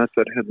þannig að þetta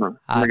er ekki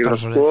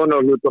það skoðan á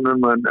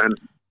hlutunum en það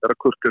er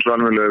að kurtis og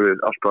alveg við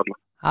allt og alla.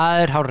 Það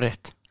er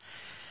hárrétt.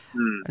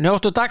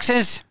 Njóttu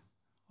dagsins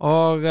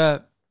og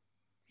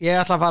ég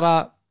ætla að fara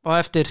á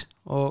eftir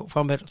og fá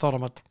mér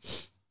þorramat.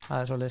 Það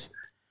er svoleiðis.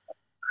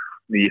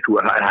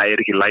 Það er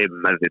ekki læg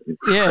með þetta.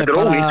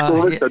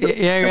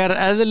 Ég er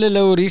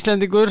eðlilegur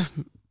Íslendingur.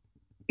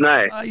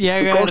 Nei,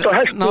 þú komst á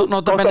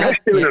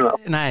hestivinuna.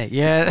 Nei,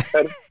 ég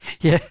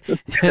er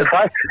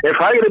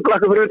færi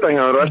blakka fyrir utan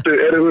hjá þér.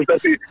 Eru þú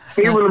þessi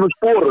stífulum og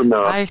spórum?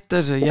 Ætti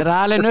þessu, ég er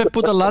alveg upp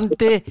út á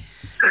landi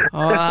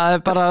og það er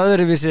bara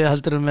öðruvísi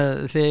heldur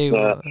með þig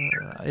og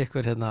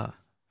ykkur hérna.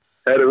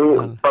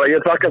 Ég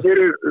þakka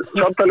fyrir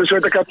samtalið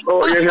Sveitakall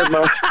og ég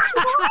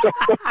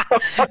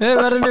Við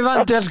verðum í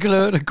vandi,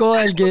 elskulegur.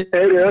 Góða helgi.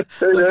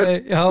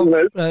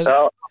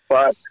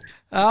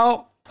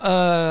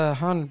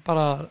 Hann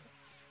bara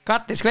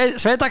gatti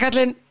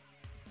Sveitakallinn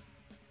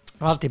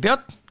Valdi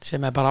Björn sem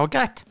er bara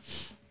ágætt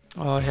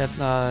og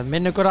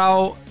minn ykkur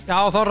á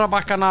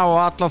Þorrabakkana og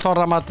allan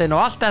Þorramatinn og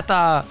allt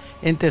þetta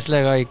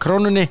yndislega í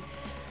Krónunni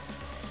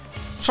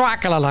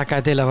svakalega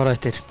lakaði til að fara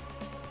eftir.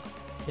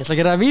 Ég ætla að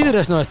gera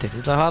Víðreist nú eftir. Ég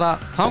ætla að fara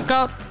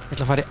þangað, ég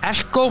ætla að fara í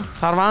Elko,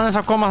 þarf aðeins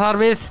að koma þar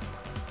við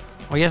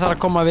og ég þarf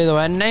að koma við á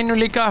N1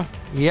 líka.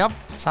 Já,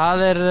 það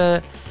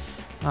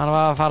þarf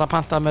að fara að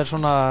panta með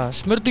svona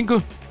smurdingu.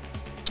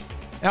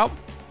 Já,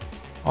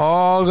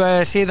 og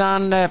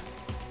síðan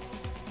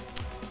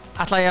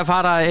ætla ég að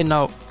fara inn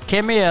á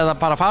Kemi eða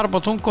bara fara upp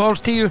á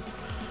Tunguháls 10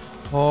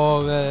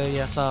 og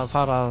ég ætla að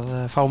fara að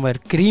fá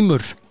mér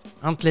grímur,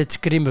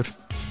 andlitsgrímur.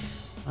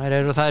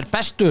 Það er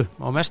bestu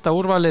og mesta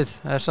úrvalið.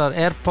 Þessar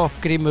Airpop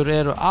grímur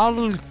eru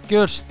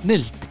algjör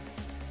snild,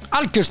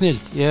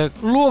 ég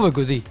lofa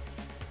ykkur því.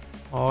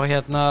 Og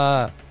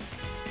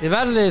þið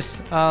verðið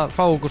að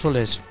fá ykkur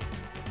svoleiðis.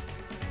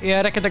 Ég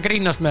er ekkert að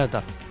grínast með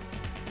þetta.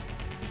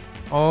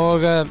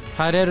 Og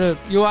þær eru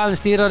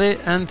aðeins dýrari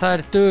en þær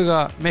duga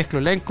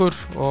miklu lengur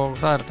og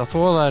það er þetta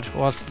þóðar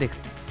og allt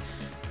slíkt.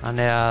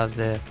 Þannig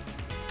að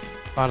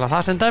bara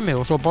það sem dæmi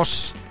og svo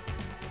Boss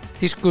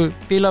þýsku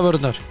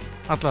bílavörurnar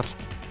allar.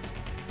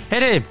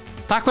 Heyri,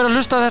 takk fyrir að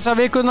hlusta þessa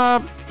vikuna.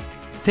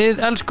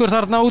 Þið elskur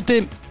þarna úti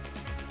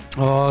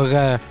og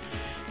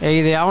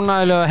eigið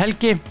ánægjulega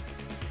helgi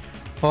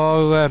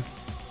og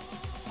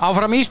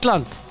áfram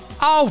Ísland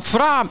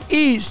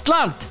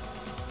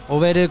og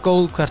verið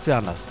góð hvert við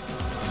annað.